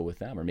gospel with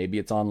them. Or maybe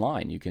it's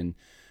online. You can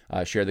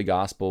share the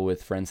gospel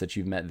with friends that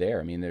you've met there.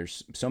 I mean,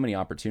 there's so many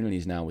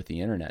opportunities now with the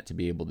internet to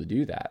be able to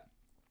do that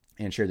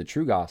and share the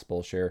true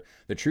gospel, share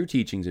the true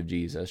teachings of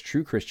Jesus,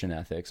 true Christian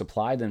ethics,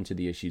 apply them to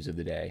the issues of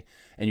the day,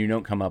 and you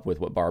don't come up with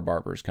what Barb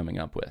Barber is coming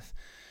up with.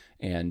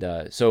 And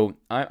so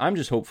I'm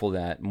just hopeful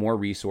that more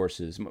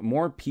resources,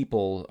 more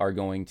people are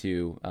going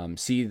to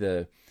see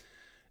the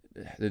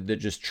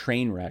just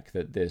train wreck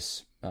that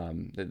this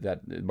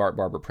that Bart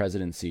Barber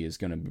presidency is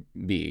going to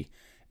be.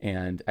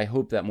 And I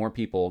hope that more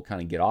people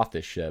kind of get off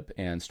this ship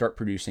and start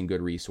producing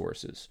good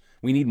resources.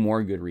 We need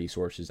more good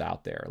resources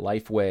out there.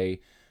 Lifeway,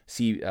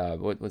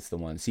 what's the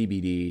one?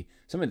 CBD.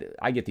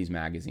 I get these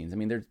magazines. I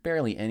mean, there's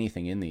barely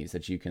anything in these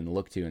that you can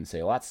look to and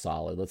say, well, that's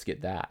solid. Let's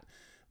get that.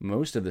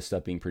 Most of the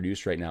stuff being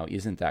produced right now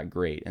isn't that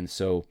great. And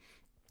so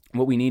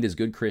what we need is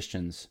good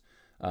Christians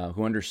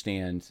who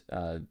understand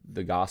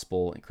the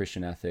gospel and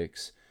Christian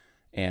ethics,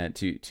 and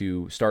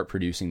to start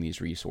producing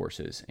these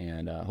resources.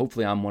 And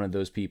hopefully I'm one of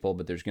those people,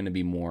 but there's going to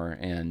be more.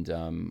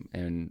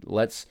 And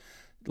let's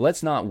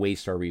not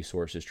waste our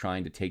resources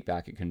trying to take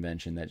back a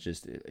convention that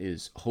just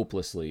is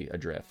hopelessly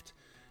adrift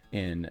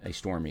in a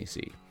stormy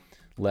sea.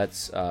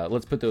 Let's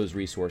put those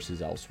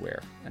resources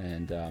elsewhere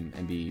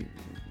and be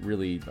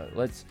really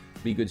let's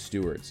be good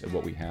stewards of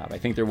what we have. I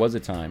think there was a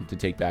time to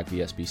take back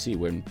the SBC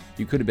when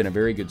you could have been a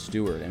very good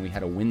steward, and we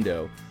had a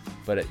window.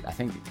 But I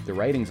think the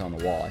writing's on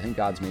the wall. I think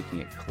God's making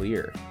it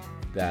clear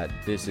that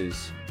this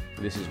is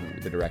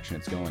the direction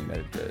it's going.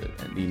 That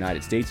the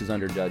United States is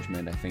under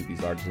judgment. I think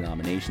these large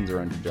denominations are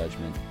under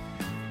judgment,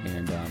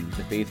 and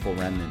the faithful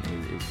remnant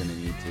is going to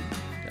need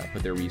to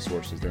put their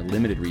resources, their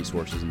limited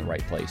resources, in the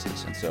right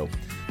places. And so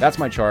that's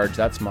my charge.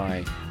 That's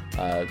my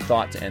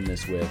thought to end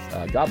this with.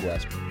 God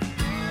bless.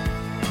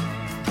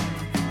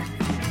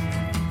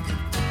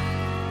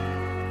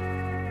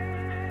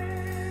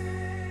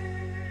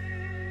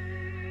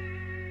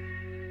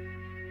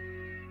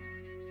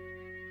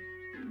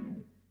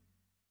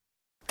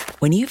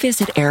 When you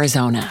visit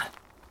Arizona,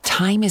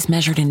 time is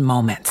measured in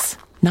moments,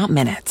 not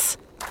minutes.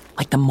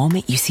 Like the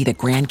moment you see the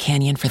Grand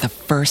Canyon for the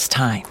first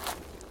time.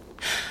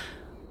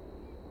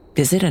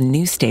 Visit a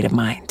new state of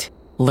mind.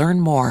 Learn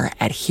more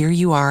at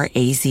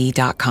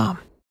hereyouareaz.com.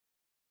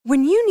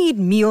 When you need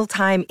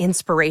mealtime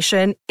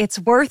inspiration, it's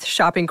worth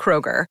shopping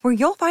Kroger, where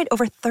you'll find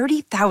over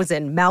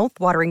 30,000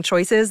 mouth-watering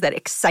choices that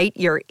excite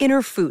your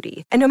inner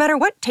foodie. And no matter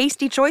what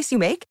tasty choice you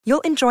make,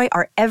 you'll enjoy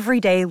our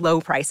everyday low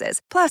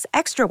prices, plus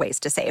extra ways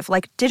to save,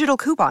 like digital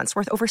coupons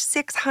worth over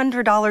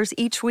 $600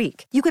 each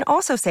week. You can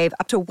also save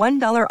up to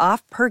 $1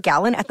 off per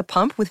gallon at the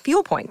pump with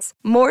fuel points.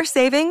 More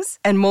savings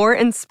and more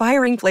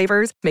inspiring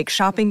flavors make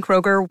shopping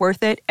Kroger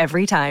worth it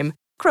every time.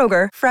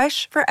 Kroger,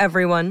 fresh for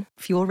everyone.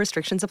 Fuel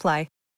restrictions apply.